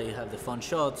have the fun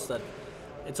shots. That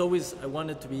it's always I want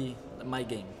it to be my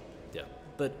game. Yeah.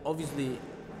 But obviously,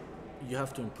 you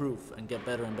have to improve and get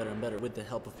better and better and better with the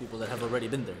help of people that have already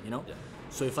been there. You know. Yeah.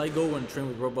 So if I go and train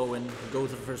with Robo and go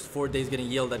the first 4 days getting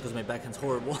yelled at because my backhand's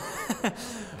horrible,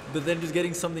 but then just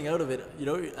getting something out of it, you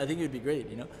know, I think it would be great,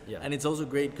 you know. Yeah. And it's also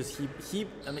great because he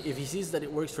I mean, if he sees that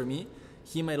it works for me,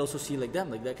 he might also see like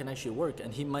that can actually work,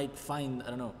 and he might find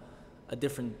a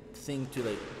different thing to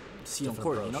like see on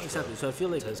court, you know. Exactly. So I feel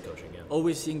like his coaching,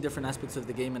 always seeing different aspects of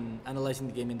the game and analyzing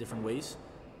the game in different ways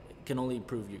can only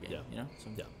improve your game, you know.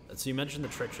 So you mentioned the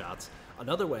trick shots.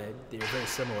 Another way that you're very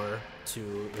similar to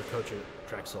your coach at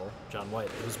Drexel, John White,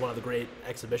 who's one of the great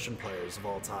exhibition players of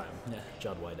all time.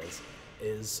 John White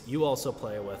is you also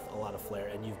play with a lot of flair,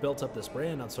 and you've built up this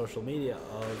brand on social media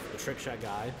of the trick shot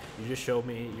guy. You just showed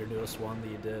me your newest one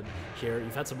that you did here.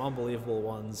 You've had some unbelievable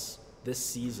ones this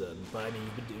season, but I mean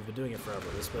you've been doing it forever.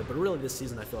 But really this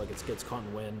season I feel like it's caught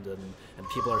in wind, and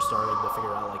people are starting to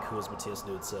figure out like who is Matias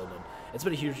Knudsen, and it's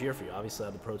been a huge year for you. Obviously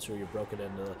on the Pro Tour you've broken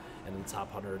into the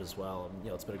top 100 as well, and you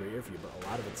know it's been a great year for you. But a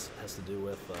lot of it has to do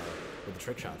with the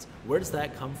trick shots. Where does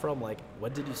that come from? Like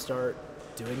when did you start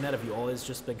doing that? Have you always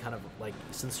just been kind of like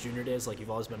since junior days, like you've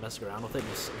always been messing around with it?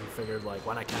 You figured like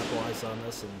why not capitalize on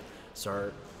this and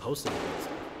start posting it?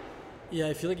 Yeah,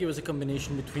 I feel like it was a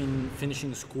combination between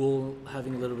finishing school,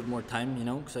 having a little bit more time, you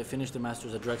know, because I finished the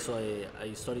master's at Drexel.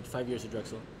 I studied 5 years at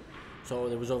Drexel, so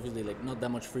there was obviously like not that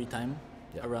much free time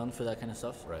around for that kind of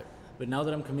stuff. Right. But now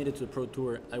that I'm committed to the Pro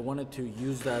Tour, I wanted to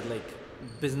use that like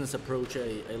business approach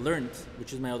I learned,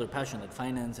 which is my other passion, like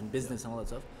finance and business and all that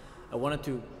stuff. I wanted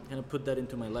to kind of put that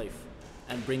into my life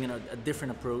and bring in a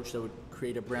different approach that would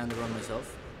create a brand around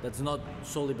myself that's not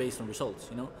solely based on results,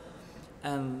 you know?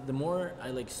 And the more I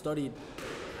like studied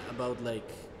about like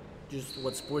just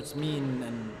what sports mean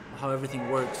and how everything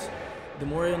works, the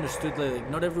more I understood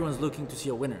like not everyone's looking to see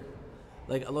a winner.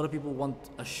 Like a lot of people want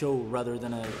a show rather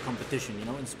than a competition, you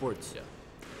know, in sports. Yeah.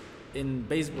 In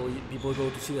baseball, people go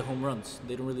to see the home runs.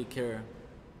 They don't really care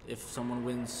if someone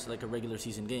wins like a regular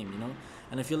season game, you know?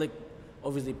 And I feel like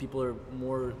obviously people are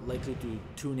more likely to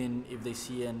tune in if they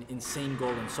see an insane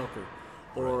goal in soccer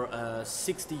or a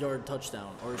 60-yard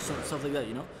touchdown or stuff like that,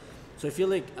 you know? So I feel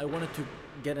like I wanted to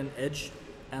get an edge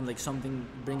and like something,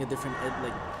 bring a different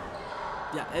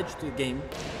edge to the game,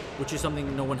 which is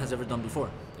something no one has ever done before.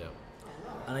 Yeah.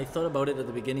 And I thought about it at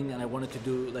the beginning, and I wanted to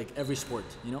do like every sport,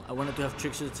 you know? I wanted to have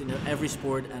trick shots in every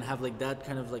sport and have like that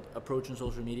kind of like approach on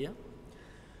social media.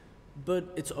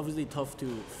 But it's obviously tough to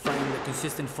find a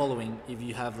consistent following if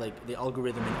you have like the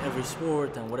algorithm in every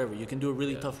sport and whatever. You can do a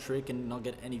really tough trick and not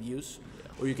get any views,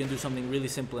 or you can do something really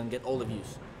simple and get all the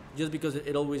views. Just because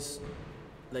it always,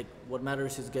 like what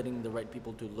matters is getting the right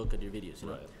people to look at your videos, you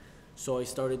know? Right. So I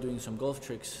started doing some golf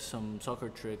tricks, some soccer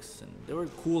tricks, and they were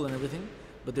cool and everything,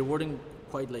 but they weren't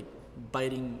quite like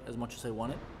biting as much as I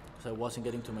wanted because I wasn't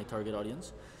getting to my target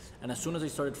audience. And as soon as I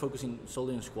started focusing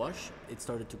solely on squash, it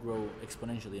started to grow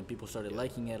exponentially, and people started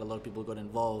liking it. A lot of people got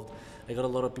involved. I got a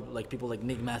lot of people like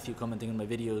Nick Matthew commenting on my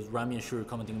videos, Rami Ashur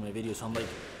commenting on my videos. So I'm like,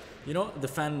 you know, the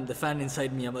fan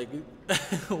inside me, I'm like,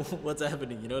 what's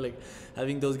happening? You know, like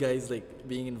having those guys like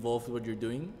being involved with what you're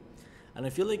doing. And I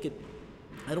feel like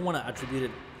I don't want to attribute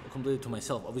it completely to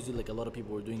myself. Obviously, like a lot of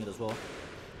people were doing it as well.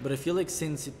 But I feel like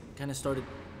since it kind of started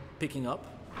picking up,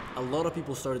 a lot of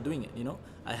people started doing it, you know?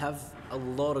 I have a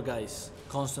lot of guys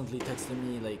constantly texting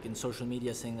me like in social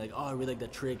media saying like, oh, I really like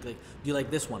that trick. Like, do you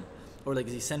like this one? Or like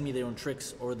they send me their own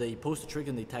tricks, or they post a trick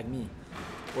and they tag me.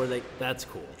 Or like, that's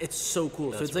cool. It's so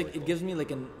cool. So it's really like, cool. It gives me like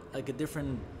a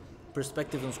different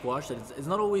perspective on squash. That it's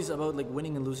not always about like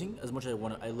winning and losing as much as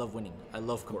I love winning. I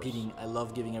love competing. I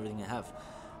love giving everything I have.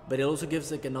 But it also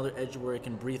gives like another edge where I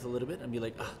can breathe a little bit and be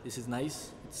like, this is nice.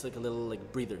 It's like a little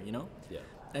like breather, you know? Yeah.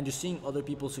 And just seeing other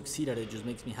people succeed at it just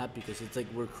makes me happy because it's like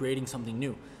we're creating something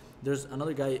new. There's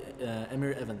another guy,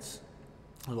 Emir Evans,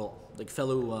 well, like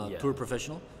fellow tour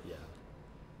professional,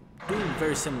 doing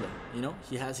very similar, you know?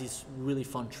 He has his really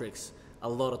fun tricks, a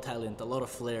lot of talent, a lot of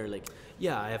flair, like...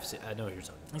 Yeah, I know what you're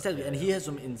talking about. Exactly, and he has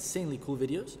some insanely cool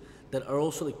videos that are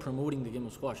also like promoting the game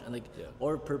of squash, and like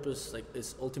our purpose like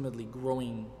is ultimately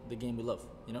growing the game we love,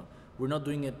 you know? We're not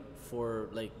doing it for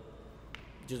like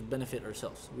just benefit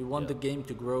ourselves. We want the game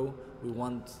to grow. We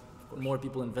want more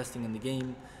people investing in the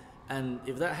game, and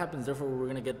if that happens, therefore we're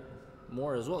gonna get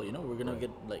more as well. You know, we're gonna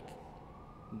get like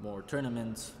more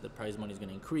tournaments. The prize money is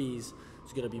gonna increase.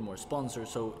 There's gonna be more sponsors,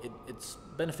 so it's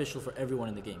beneficial for everyone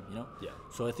in the game. You know. Yeah.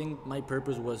 So I think my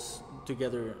purpose was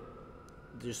together,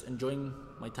 just enjoying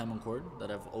my time on court that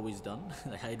I've always done.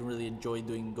 Like I don't really enjoy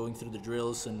going through the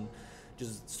drills and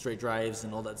just straight drives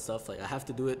and all that stuff. Like I have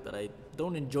to do it, but I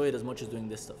don't enjoy it as much as doing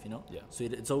this stuff, you know? Yeah. So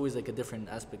it's always like a different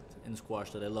aspect in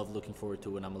squash that I love looking forward to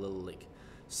when I'm a little like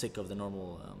sick of the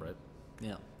normal. Right.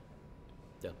 Yeah.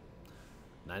 Yeah.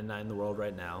 99 in the world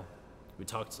right now. We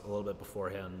talked a little bit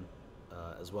beforehand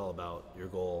as well about your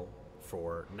goal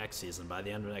for next season. By the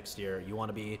end of next year, you want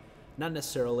to be not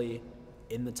necessarily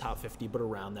in the top 50, but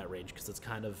around that range, because it's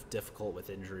kind of difficult with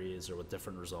injuries or with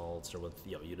different results or with,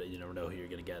 you never know who you're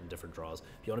going to get in different draws.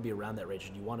 If you want to be around that range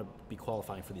and you want to be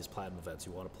qualifying for these platinum events,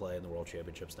 you want to play in the World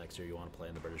Championships next year, you want to play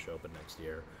in the British Open next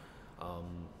year.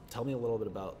 Tell me a little bit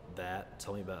about that.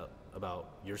 Tell me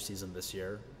about your season this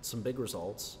year. Some big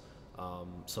results,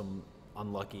 some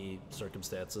unlucky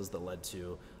circumstances that led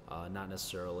to not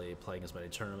necessarily playing as many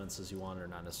tournaments as you wanted, or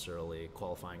not necessarily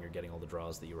qualifying or getting all the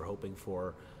draws that you were hoping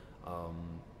for.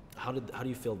 How do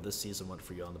you feel this season went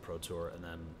for you on the Pro Tour, and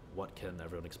then what can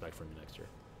everyone expect from you next year?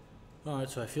 All right,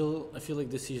 so I feel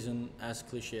like this season, as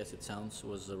cliche as it sounds,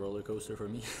 was a roller coaster for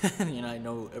me. You know, I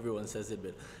know everyone says it,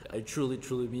 but I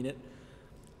truly mean it.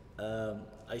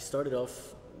 I started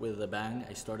off with a bang.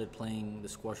 I started playing the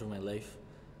squash of my life.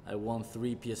 I won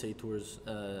 3 PSA Tours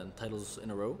titles in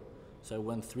a row. So I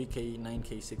won 3K,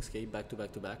 9K, 6K back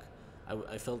to back.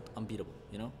 I felt unbeatable.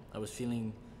 You know, I was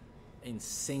feeling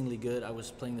insanely good. I was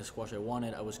playing the squash I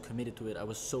wanted. I was committed to it. I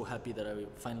was so happy that I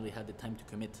finally had the time to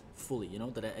commit fully, you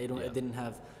know, that I didn't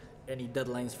have any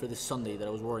deadlines for this Sunday that I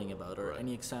was worrying about, or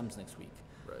any exams next week.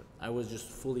 Right. I was just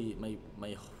fully,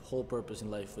 my whole purpose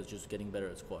in life was just getting better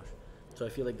at squash. So I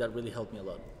feel like that really helped me a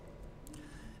lot.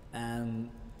 and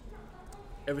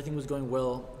everything was going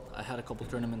well. I had a couple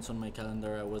tournaments on my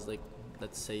calendar. I was like,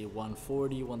 let's say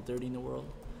 140, 130 in the world.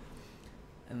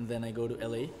 And then I go to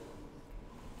LA.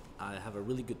 I have a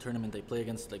really good tournament. I play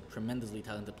against like tremendously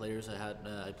talented players.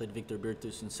 I played Victor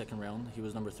Bertus in second round. He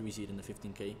was number 3 seed in the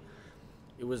 15K.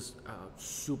 It was a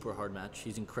super hard match.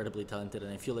 He's incredibly talented,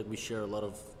 and I feel like we share a lot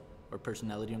of our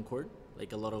personality on court,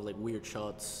 like a lot of like weird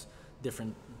shots,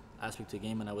 different aspects of the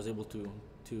game, and I was able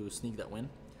to sneak that win.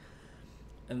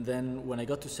 And then when I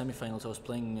got to semifinals, I was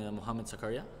playing Mohamed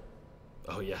Zakaria.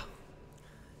 Oh yeah.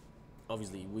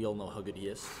 Obviously, we all know how good he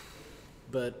is,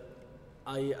 but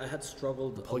I had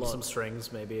struggled Pulling a lot. some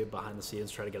strings maybe behind the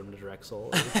scenes, try to get him to Drexel.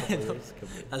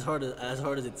 As hard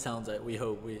as it sounds, we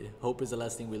hope is the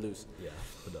last thing we lose. Yeah,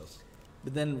 it does.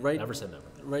 But then Never say never.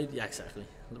 Right, yeah, exactly.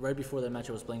 Right before that match,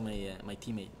 I was playing my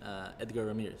teammate Edgar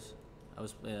Ramirez. I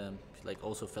was like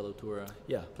also a fellow tour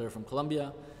player from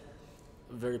Colombia.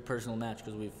 Very personal match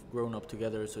because we've grown up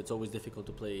together, so it's always difficult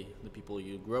to play the people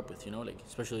you grew up with, you know, like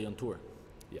especially on tour.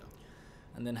 Yeah.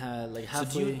 And then like So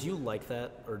halfway. do you like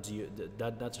that, or do you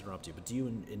not to interrupt you, but do you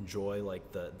enjoy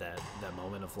like that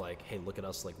moment of like, hey, look at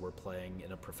us, like we're playing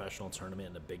in a professional tournament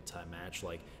in a big time match,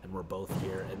 like, and we're both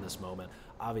here in this moment.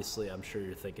 Obviously, I'm sure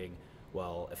you're thinking,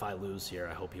 well, if I lose here,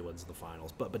 I hope he wins the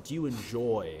finals. But do you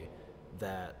enjoy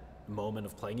that moment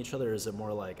of playing each other, or is it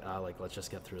more like let's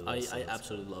just get through this? I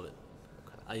absolutely love it.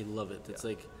 I love it. It's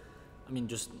like, I mean,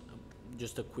 just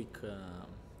a quick,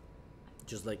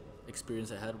 just like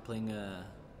experience I had playing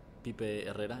Pipe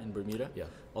Herrera in Bermuda. Yeah.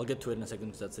 I'll get to it in a second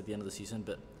because that's at the end of the season,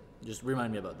 but just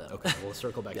remind me about that. Okay, we'll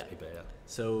circle back to Pipe, yeah.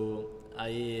 So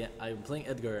I'm playing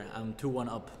Edgar. I'm 2-1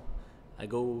 up. I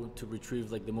go to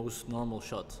retrieve like the most normal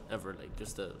shot ever, like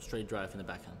just a straight drive in the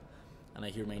backhand, and I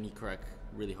hear my knee crack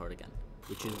really hard again,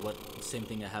 which is same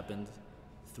thing that happened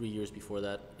 3 years before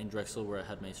that in Drexel where I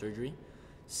had my surgery.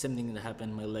 Same thing that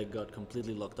happened, my leg got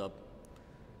completely locked up,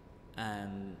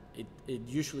 and it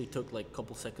usually took like a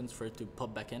couple seconds for it to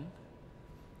pop back in,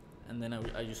 and then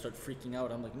I just start freaking out.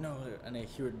 I'm like, no, and I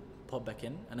hear it pop back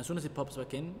in, and as soon as it pops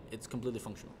back in, it's completely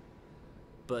functional,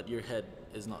 but your head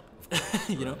is not,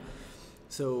 you know?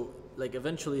 So like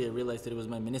eventually I realized that it was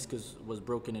my meniscus was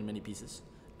broken in many pieces,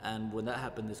 and when that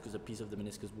happened, it's because a piece of the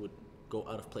meniscus would go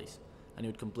out of place, and it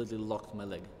would completely lock my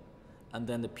leg. And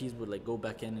then the piece would like go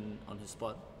back in on his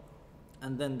spot,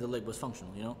 and then the leg was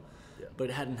functional, you know. Yeah. But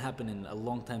it hadn't happened in a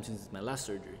long time since my last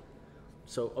surgery.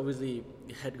 So obviously,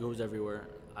 the head goes everywhere.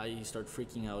 I start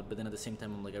freaking out, but then at the same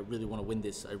time, I'm like, I really want to win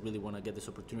this. I really want to get this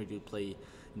opportunity to play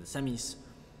in the semis.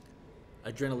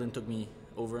 Adrenaline took me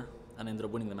over, and I ended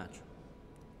up winning the match.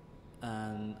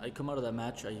 And I come out of that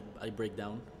match, I break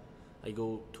down. I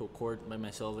go to a court by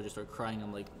myself. I just start crying.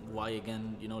 I'm like, why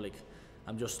again? You know, like.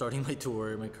 I'm just starting my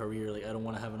tour, my career, like I don't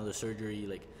want to have another surgery,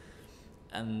 like,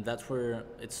 and that's where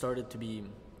it started to be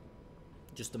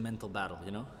just a mental battle,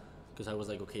 you know, because I was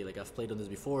like, okay, like I've played on this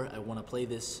before, I want to play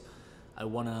this, I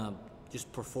want to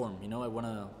just perform, you know, I want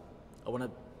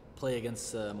to play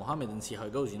against Mohamed and see how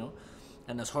it goes, you know,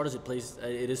 and as hard as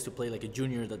it is to play like a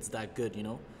junior that's that good, you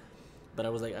know, but I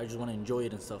was like, I just want to enjoy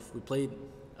it and stuff. We played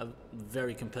a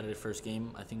very competitive first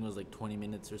game. I think it was like 20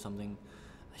 minutes or something.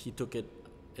 He took it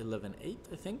 11-8,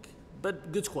 I think,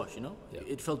 but good squash, you know. Yeah.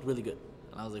 It felt really good,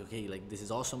 and I was like, okay, like this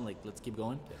is awesome, like let's keep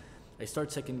going. Yeah. I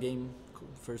start second game,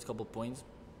 first couple points,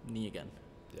 knee again.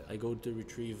 Yeah. I go to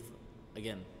retrieve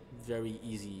again, very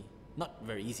easy, not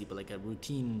very easy, but like a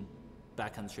routine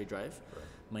backhand straight drive. Right.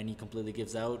 My knee completely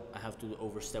gives out. I have to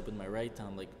overstep with my right, and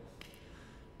I'm like,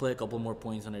 play a couple more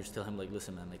points, and I just tell him like,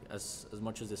 listen, man, like as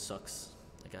much as this sucks,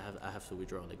 like I have to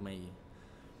withdraw. Like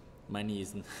my knee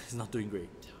is not doing great.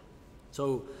 Yeah.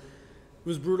 So it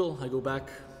was brutal. I go back,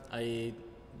 I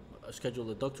schedule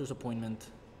a doctor's appointment,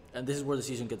 and this is where the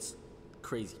season gets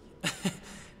crazy.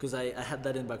 Because I had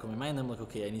that in the back of my mind. I'm like,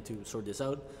 okay, I need to sort this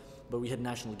out. But we had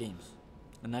national games.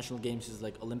 And national games is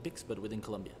like Olympics, but within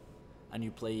Colombia. And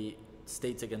you play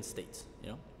states against states,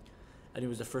 you know? And it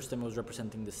was the first time I was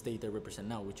representing the state I represent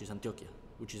now, which is Antioquia,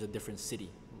 which is a different city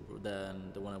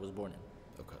than the one I was born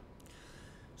in. Okay.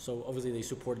 So obviously they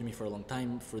supported me for a long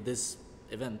time for this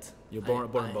event. You're born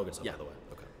in Bogota, yeah. by the way.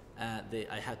 Okay.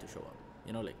 I had to show up.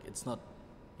 You know, like it's not.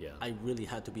 Yeah. I really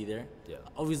had to be there. Yeah.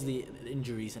 Obviously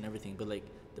injuries and everything, but like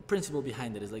the principle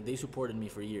behind it is like they supported me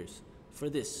for years. For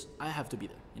this, I have to be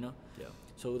there. You know. Yeah.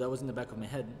 So that was in the back of my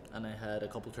head, and I had a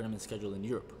couple tournaments scheduled in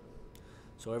Europe.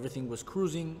 So everything was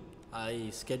cruising. I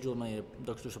scheduled my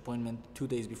doctor's appointment 2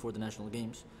 days before the national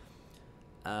games.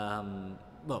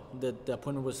 Well, the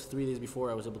appointment was 3 days before.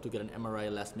 I was able to get an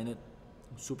MRI last minute.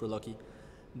 Super lucky.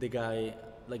 The guy,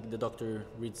 like the doctor,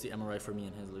 reads the MRI for me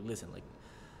and he's like, listen, like,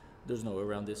 there's no way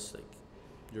around this. Like,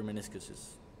 your meniscus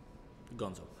is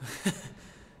gonzo.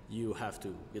 You have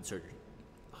to get surgery.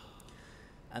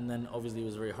 And then obviously it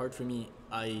was very hard for me.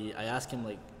 I asked him,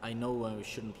 like, I know I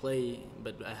shouldn't play,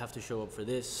 but I have to show up for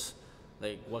this.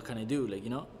 Like, what can I do? Like, you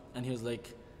know? And he was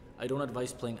like, I don't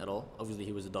advise playing at all. Obviously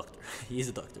he was a doctor. He is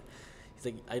a doctor. He's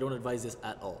like, I don't advise this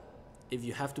at all. If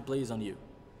you have to play, it's on you.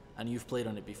 And you've played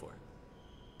on it before.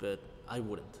 But I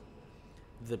wouldn't.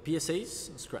 The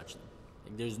PSAs, scratch them.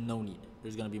 Like, there's no need.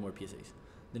 There's going to be more PSAs.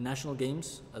 The national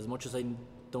games, as much as I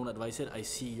don't advise it, I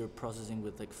see you're processing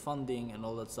with like funding and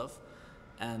all that stuff.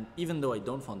 And even though I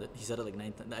don't fund it, he said it like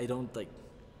 9 times, I don't like,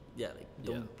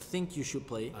 don't think you should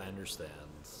play. I understand.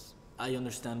 I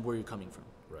understand where you're coming from.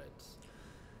 Right.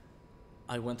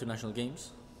 I went to national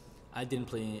games. I didn't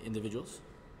play individuals.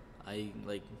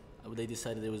 They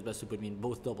decided it was best to put me in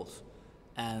both doubles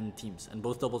and teams. And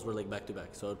both doubles were like back to back.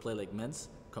 So I would play like men's,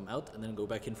 come out, and then go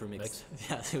back in for mixed.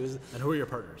 Yeah, it was. And who are your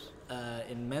partners?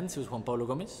 In men's, it was Juan Pablo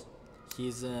Gomez.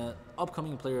 He's an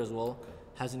upcoming player as well. Okay.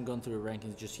 Hasn't gone through the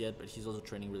rankings just yet, but he's also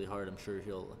training really hard. I'm sure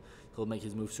he'll make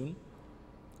his move soon.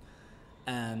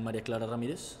 And Maria Clara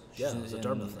Ramirez. She's it was at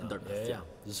Dartmouth. Yeah.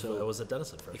 So I was at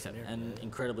Denison for exactly, and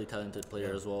incredibly talented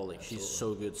player as well. Like absolutely. She's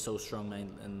so good, so strong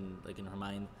mind and like in her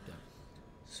mind. Yeah.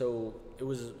 So it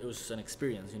was an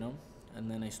experience, you know. And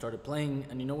then I started playing,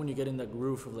 and you know when you get in that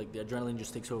groove of like the adrenaline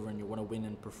just takes over, and you want to win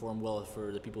and perform well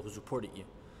for the people who supported you.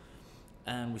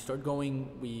 And we start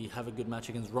going. We have a good match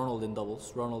against Ronald in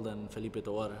doubles. Ronald and Felipe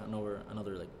Tovar,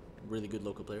 another like really good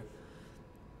local player.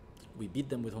 We beat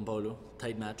them with Juan Pablo,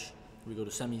 tight match. We go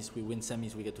to semis, we win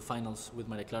semis, we get to finals. With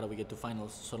Maria Clara, we get to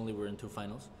finals. Suddenly we're in 2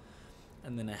 finals.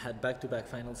 And then I had back-to-back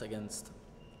finals against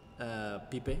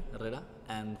Pipe Herrera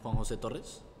and Juan Jose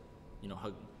Torres. You know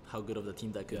how good of the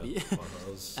team that could be.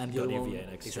 And the other one,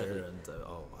 next year. And,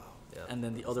 oh, wow. Yeah. And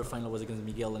then the other final was against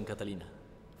Miguel and Catalina.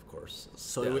 Of course.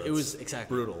 So it was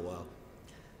exactly. Brutal, wow.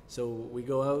 So we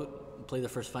go out, play the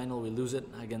first final, we lose it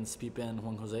against Pipe and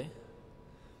Juan Jose.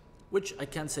 Which I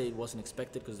can't say it wasn't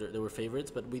expected because they were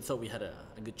favorites, but we thought we had a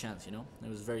good chance, you know? It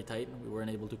was very tight. We weren't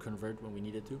able to convert when we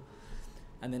needed to.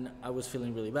 And then I was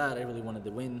feeling really bad. I really wanted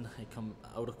to win. I come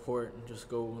out of court and just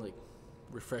go, like,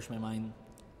 refresh my mind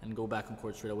and go back on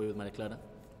court straight away with Maria Clara.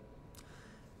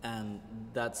 And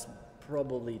that's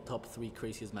probably top 3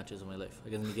 craziest matches of my life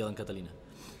against Miguel and Catalina.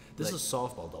 This is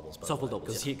softball doubles, by softball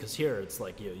doubles, Because here it's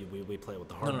like we play with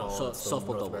the hard ball. No,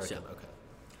 softball doubles, yeah. Okay.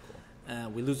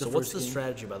 We lose the first what's the game.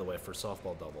 Strategy, by the way, for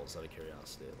softball doubles, out of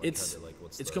curiosity?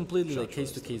 It's completely like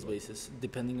case-to-case basis,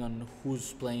 depending on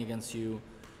who's playing against you,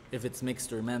 if it's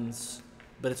mixed or men's.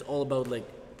 But it's all about like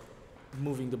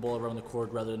moving the ball around the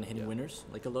court rather than hitting winners.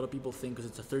 Like a lot of people think, because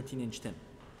it's a 13-inch tin,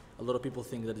 a lot of people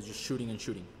think that it's just shooting and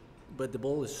shooting. But the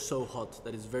ball is so hot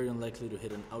that it's very unlikely to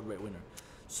hit an outright winner.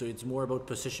 So it's more about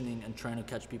positioning and trying to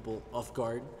catch people off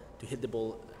guard to hit the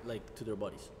ball like to their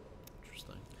bodies.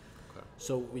 Interesting. Okay.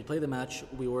 So we played the match.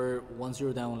 We were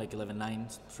 1-0 down, like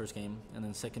 11-9 first game, and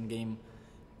then second game,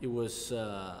 it was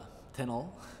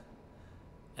 10-all.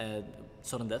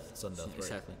 Sudden death. Sudden death,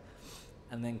 exactly.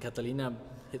 Right. And then Catalina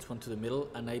hits one to the middle,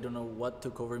 and I don't know what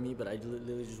took over me, but I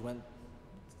literally just went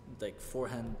like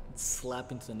forehand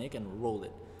slap into the neck and rolled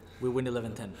it. We win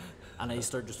 11-10, and I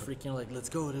start just freaking out, like, let's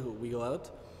go. We go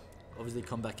out, obviously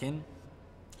come back in,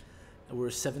 and we're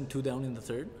 7-2 down in the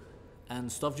third,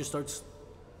 and stuff just starts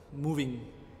moving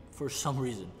for some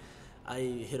reason. I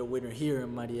hit a winner here,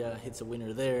 Maria hits a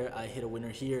winner there, I hit a winner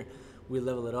here, we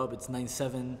level it up, it's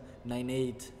 9-7,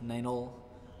 9-8, 9-all,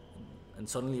 and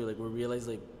suddenly like we realize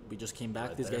like we just came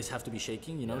back, these guys have to be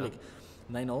shaking, you know, like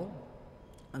 9-all,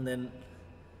 and then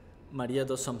Maria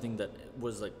does something that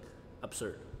was like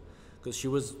absurd, because she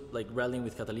was like rallying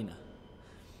with Catalina,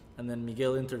 and then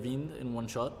Miguel intervened in one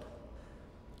shot.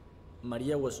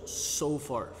 Maria was so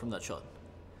far from that shot,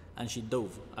 and she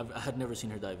dove. I had never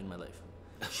seen her dive in my life.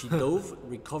 She dove,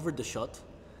 recovered the shot,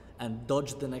 and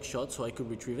dodged the next shot so I could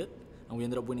retrieve it, and we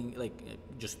ended up winning, like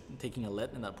just taking a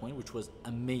let in that point, which was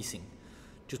amazing,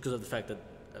 just because of the fact that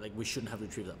like we shouldn't have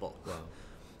retrieved that ball. Wow.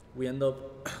 We end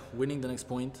up winning the next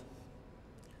point,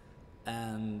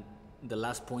 and the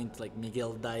last point, like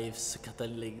Miguel dives,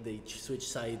 like they switch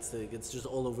sides, like it's just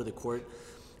all over the court,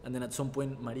 and then at some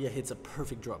point Maria hits a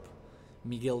perfect drop.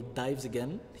 Miguel dives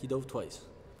again, he dove twice,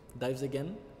 dives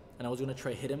again, and I was gonna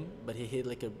try hit him, but he hit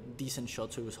like a decent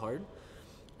shot, so it was hard.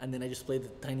 And then I just played the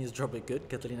tiniest drop I could,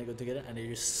 Catalina got to get it, and I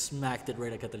just smacked it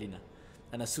right at Catalina.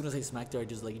 And as soon as I smacked her, I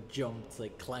just like jumped,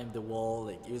 like climbed the wall,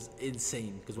 like it was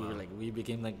insane, because we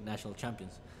became like national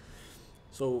champions.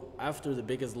 So after the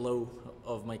biggest low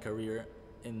of my career,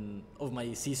 of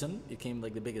my season, it came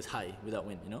like the biggest high with that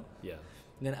win, you know? Yeah.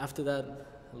 And then after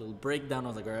that, a little breakdown. I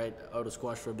was like, all right, out of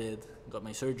squash for a bit, got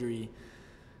my surgery,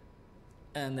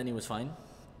 and then he was fine.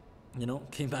 You know,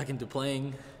 came back into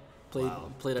playing, played.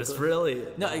 It's really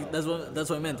no, that's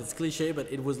what I meant. It's cliche,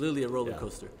 but it was literally a roller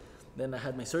coaster. Then I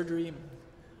had my surgery,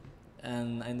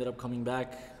 and I ended up coming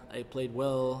back. I played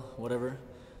well, whatever,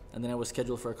 and then I was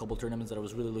scheduled for a couple tournaments that I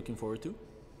was really looking forward to.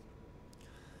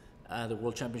 The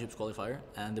World Championships qualifier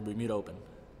and the Bermuda Open.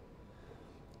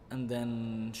 And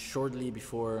then shortly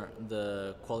before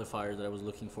the qualifier that I was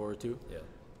looking forward to,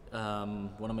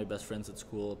 one of my best friends at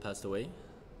school passed away.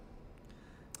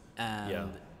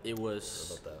 And it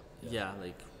was, about that.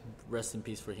 like, rest in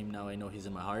peace for him now. I know he's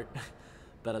in my heart.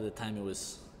 But at the time it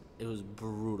was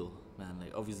brutal, man.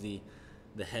 Like, obviously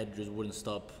the head just wouldn't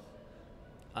stop.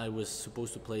 I was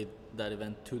supposed to play that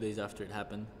event 2 days after it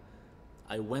happened.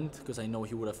 I went because I know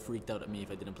he would have freaked out at me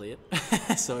if I didn't play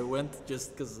it. So I went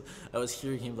just because I was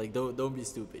hearing him like, don't be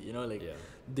stupid, you know, like,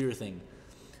 do your thing.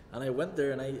 And I went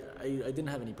there and I didn't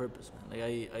have any purpose, man.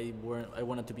 Like I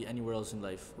wanted to be anywhere else in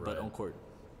life but on court.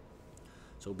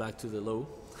 So back to the low.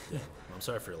 I'm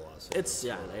sorry for your loss. It's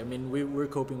I mean we're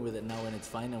coping with it now and it's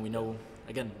fine, and we know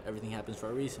again everything happens for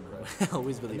a reason. Right? I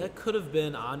always believe and that could have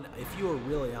been on if you were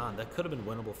really on. That could have been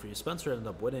winnable for you. Spencer ended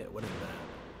up winning that.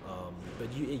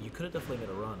 But you could have definitely made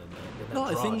a run in that no,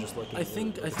 draw. I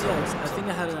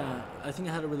think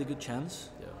I had a really good chance.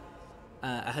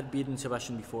 Yeah. I had beaten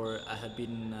Sebastian before. I had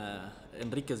beaten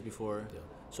Enriquez before. Yeah.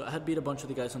 So I had beat a bunch of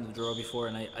the guys on the draw before,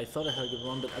 and I thought I had a good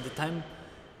run. But at the time,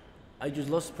 I just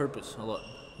lost purpose a lot.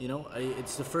 You know,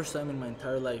 it's the first time in my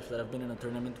entire life that I've been in a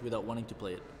tournament without wanting to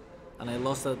play it, and I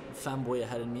lost that fanboy I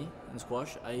had in me in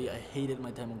squash. I hated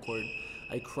my time on court.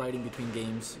 I cried in between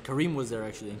games. Kareem was there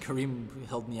actually, and Kareem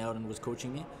helped me out and was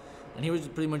coaching me. And he was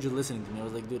pretty much just listening to me. I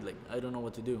was like, dude, like, I don't know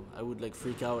what to do. I would like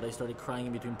freak out. I started crying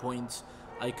in between points.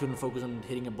 I couldn't focus on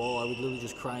hitting a ball. I was literally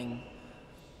just crying.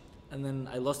 And then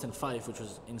I lost in 5, which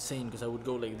was insane because I would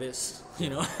go like this, you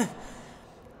know.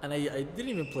 And I didn't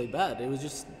even play bad. It was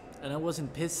just, and I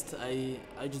wasn't pissed. I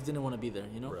just didn't want to be there,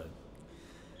 you know. Right.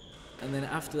 And then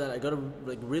after that, I got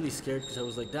like really scared because I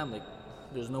was like, damn, like,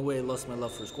 there's no way I lost my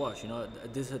love for squash. You know,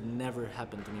 this had never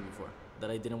happened to me before,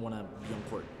 that I didn't want to be on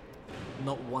court.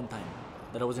 Not one time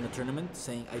that I was in a tournament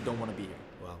saying I don't want to be here.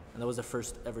 Wow. And that was the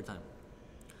first ever time.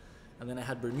 And then I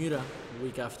had Bermuda the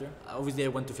week after. Obviously I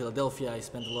went to Philadelphia. I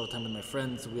spent a lot of time with my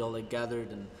friends. We all like gathered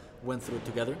and went through it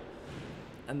together.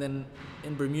 And then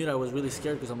in Bermuda I was really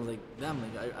scared because I'm like, damn,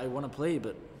 like I want to play,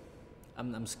 but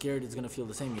I'm scared it's going to feel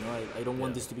the same. You know, I don't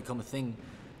want this to become a thing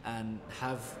and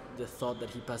have the thought that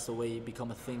he passed away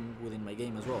become a thing within my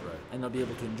game as well, and not be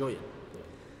able to enjoy it.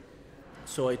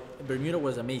 So Bermuda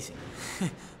was amazing.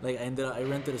 Like I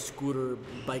rented a scooter,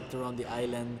 biked around the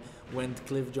island, went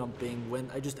cliff jumping,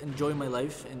 I just enjoyed my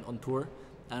life on tour,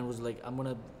 and was like, I'm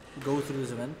gonna go through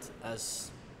this event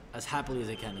as happily as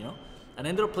I can, you know. And I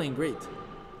ended up playing great,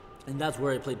 and that's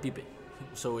where I played Pipe.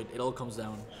 So it all comes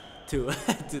down to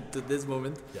to this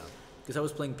moment. Yeah. Because I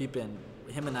was playing Pipe, and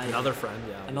him and I, another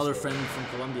friend from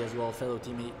Colombia as well, fellow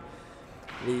teammate.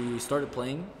 We started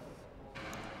playing,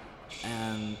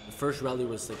 and the first rally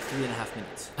was like 3.5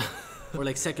 minutes, or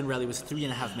like second rally was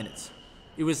 3.5 minutes.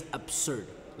 It was absurd.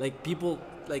 Like people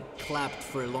like clapped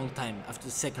for a long time after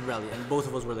the second rally, and both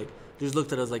of us were like, just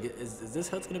looked at us like, is this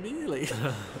how it's gonna be? Like,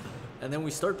 and then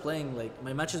we start playing. Like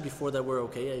my matches before that were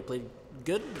okay. I played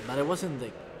good, but I wasn't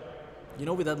like, you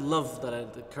know, with that love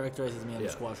that characterizes me on the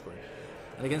squash court.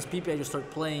 And against Pipe, I just started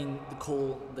playing. The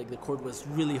court was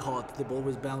really hot. The ball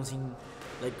was bouncing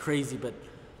like crazy, but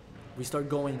we start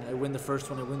going. I win the first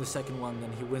one, I win the second one,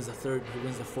 then he wins the third, he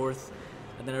wins the fourth.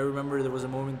 And then I remember there was a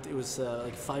moment, it was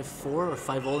like 5-4 or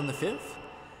 5-all in the fifth.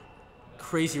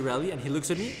 Crazy rally, and he looks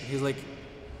at me, and he's like,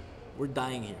 we're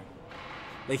dying here.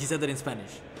 Like he said that in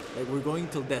Spanish. Like, we're going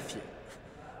till death here.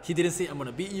 He didn't say, I'm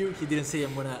gonna beat you. He didn't say,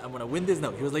 I'm gonna win this.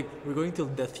 No, he was like, we're going till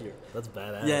death here. That's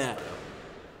badass. Yeah.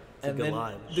 That's a good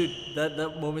line. Dude,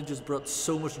 that moment just brought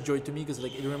so much joy to me because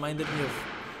like it reminded me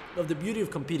of the beauty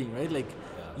of competing, right? Like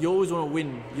you always want to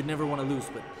win, you never want to lose,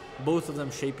 but both of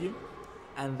them shape you.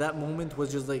 And that moment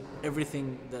was just like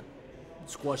everything that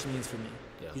squash means for me.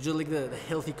 Yeah. You just like the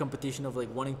healthy competition of like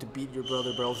wanting to beat your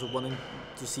brother, but also wanting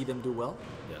to see them do well.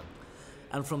 Yeah.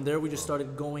 And from there we just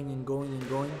started going and going and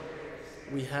going.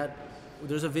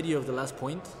 There's a video of the last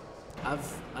point. I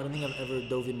don't think I've ever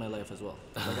dove in my life as well.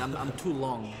 Like I'm too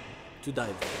long to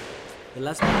dive. The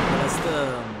last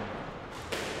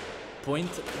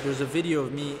point, there's a video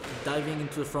of me diving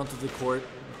into the front of the court,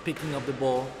 picking up the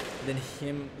ball, then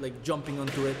him like jumping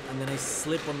onto it, and then I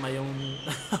slip on my own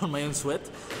on my own sweat,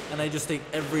 and I just take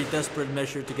every desperate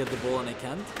measure to get the ball, and I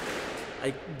can't.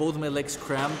 both my legs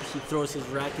cramp. He throws his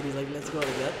racket. He's like, let's go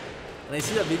like that. And I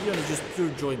see that video and it's just pure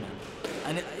joy, man.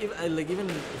 And even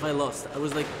if I lost, I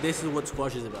was like, this is what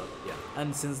squash is about. Yeah.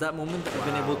 And since that moment, I've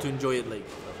been able to enjoy it. Like,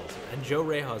 and Joe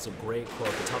Reja has a great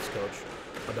quote, the Tufts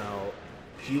coach, about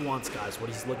he wants guys, what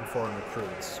he's looking for in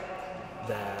recruits,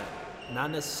 that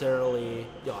not necessarily,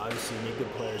 obviously you need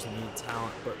good players, you need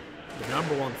talent, but the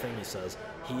number one thing he says,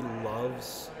 he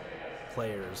loves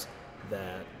players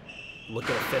that look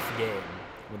at a fifth game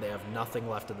when they have nothing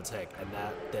left in the tank, and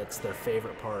that's their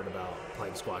favorite part about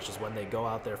playing squash is when they go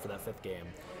out there for that fifth game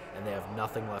and they have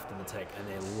nothing left in the tank, and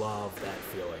they love that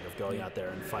feeling of going out there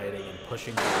and fighting and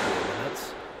pushing the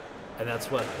limits. And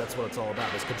that's what it's all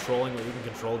about, is controlling what you can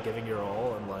control, giving your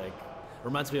all, and like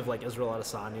reminds me of like Israel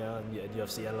Adesanya and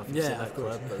UFC. I don't know if you've seen that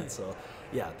clip, but so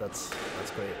that's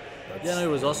great. No, it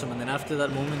was awesome. And then after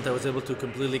that moment, I was able to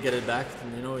completely get it back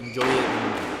and enjoy it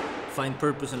and find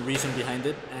purpose and reason behind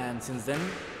it. And since then,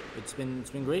 it's been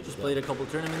great. Just played a couple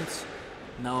tournaments.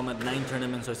 Now I'm at 9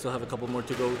 tournaments, so I still have a couple more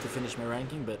to go to finish my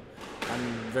ranking. But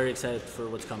I'm very excited for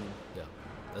what's coming. Yeah.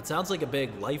 That sounds like a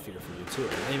big life year for you too.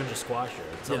 Not even just squash year.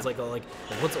 It sounds like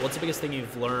what's the biggest thing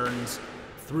you've learned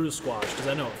through squash? Because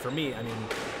I know for me, I mean,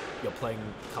 playing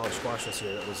college squash this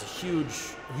year, it was a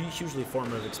hugely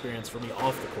formative experience for me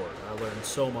off the court. I learned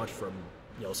so much from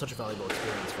such a valuable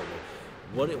experience for me.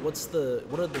 What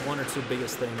are the one or two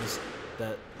biggest things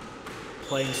that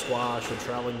playing squash and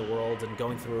traveling the world and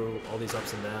going through all these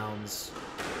ups and downs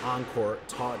on court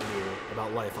taught you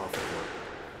about life off the court?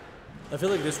 I feel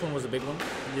like this one was a big one,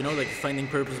 like finding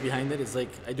purpose behind it. It's like,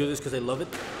 I do this because I love it,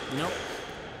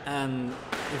 and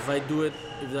if I do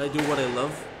what I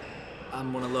love,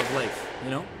 I'm gonna love life,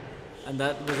 and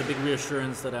that was a big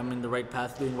reassurance that I'm in the right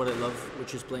path doing what I love,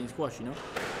 which is playing squash,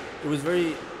 It was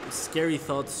very scary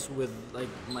thoughts with like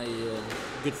my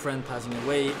good friend passing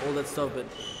away, all that stuff, but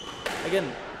again,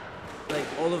 like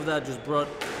all of that just brought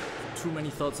too many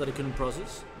thoughts that I couldn't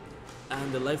process,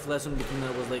 and the life lesson between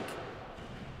that was like,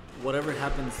 whatever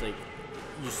happens, like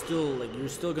you're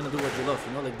still gonna do what you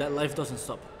love, like that life doesn't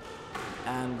stop,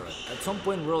 and at some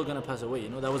point we're all gonna pass away,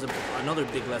 that was another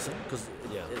big lesson, because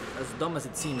as dumb as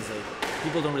it seems, like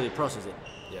people don't really process it.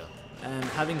 And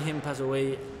having him pass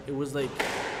away, it was like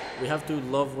we have to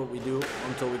love what we do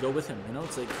until we go with him,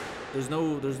 it's like there's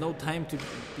no time to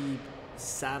be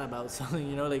sad about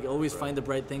something, like always find the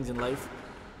bright things in life,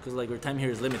 because like our time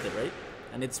here is limited, right?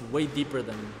 And it's way deeper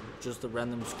than just a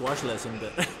random squash lesson,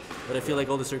 but I feel like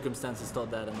all the circumstances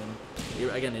taught that, and then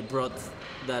again it brought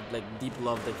that like deep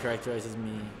love that characterizes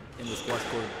me in the squash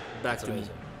court back to me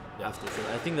after. So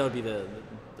I think that would be the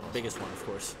biggest one, of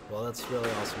course. Well, that's really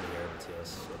awesome to hear,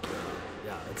 Matias.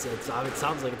 It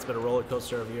sounds like it's been a roller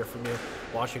coaster of a year from you.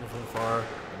 Watching from afar,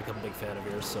 I've become a big fan of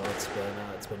yours, so it's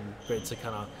been great to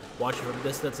kind of watch you from a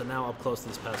distance and now up close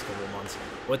these past couple of months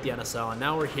with the NSL. And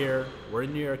now we're here. We're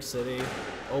in New York City.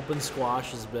 Open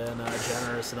Squash has been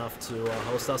generous enough to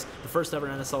host us. The first ever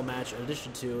NSL match, in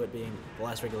addition to it being the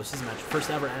last regular season match, first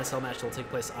ever NSL match that will take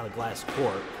place on a glass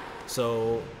court.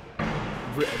 So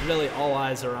really all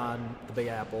eyes are on the Big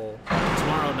Apple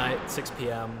tomorrow night, 6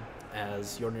 p.m.,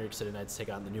 as your New York City Knights take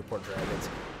on the Newport Dragons.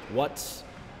 What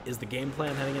is the game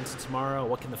plan heading into tomorrow?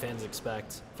 What can the fans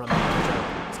expect from the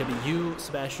matchup? It's going to be you,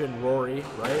 Sebastian, Rory,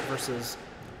 right, versus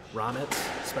Ramit,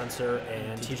 Spencer,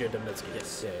 and TJ Domitsky.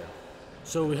 Yes. Yeah.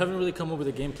 So we haven't really come up with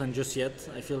a game plan just yet.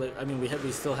 I feel like,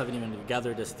 we still haven't even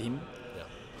gathered as a team. Yeah.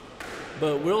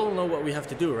 But we all know what we have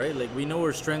to do, right? Like we know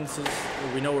our strengths,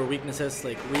 we know our weaknesses.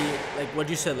 Like what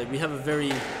you said, like we have a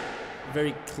very,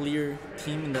 very clear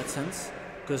team in that sense,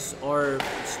 because our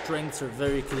strengths are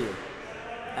very clear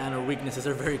and our weaknesses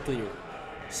are very clear.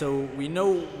 So we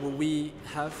know what we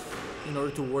have in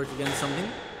order to work against something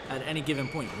at any given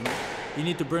point. You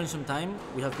need to burn some time,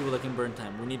 we have people that can burn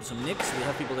time. We need some nicks, we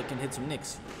have people that can hit some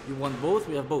nicks. You want both,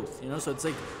 we have both. So it's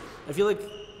like, I feel like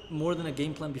more than a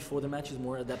game plan before the match is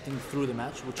more adapting through the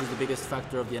match, which is the biggest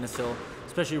factor of the NSL,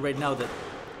 especially right now that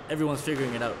everyone's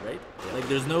figuring it out, right? Yeah. Like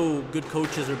there's no good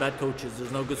coaches or bad coaches,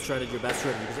 there's no good strategy or bad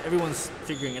strategy, because everyone's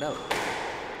figuring it out.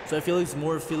 So I feel like it's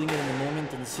more feeling it in the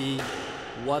moment and see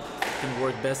what can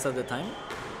work best at the time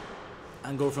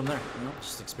and go from there,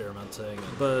 Just experimenting.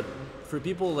 But for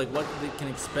people, like what they can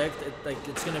expect,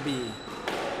 it's gonna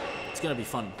be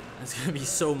fun. It's gonna be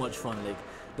so much fun. Like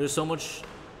there's so much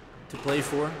to play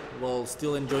for while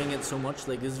still enjoying it so much.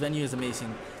 Like this venue is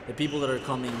amazing. The people that are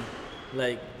coming,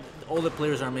 like all the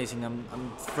players are amazing.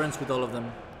 I'm friends with all of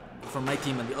them from my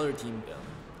team and the other team. Yeah.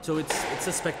 So it's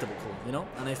a spectacle,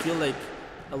 And I feel like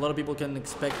a lot of people can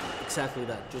expect exactly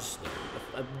that. Just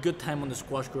a good time on the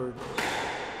squash court,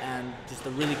 and just a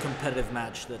really competitive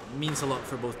match that means a lot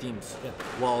for both teams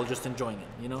while just enjoying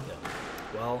it, you know? Yeah.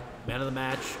 Well, man of the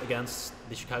match against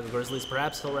the Chicago Grizzlies.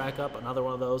 Perhaps he'll rack up another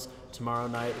one of those tomorrow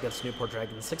night against Newport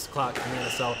Dragons, 6 o'clock on the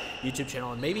NSL YouTube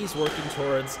channel. And maybe he's working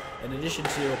towards, in addition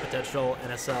to a potential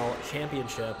NSL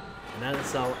championship, an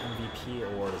NSL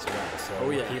MVP award as well. So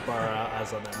we'll keep our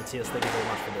eyes on that. Matias, thank you very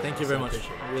much for doing Thank you very much.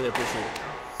 I really appreciate it.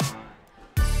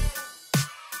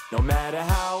 No matter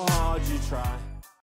how hard you try.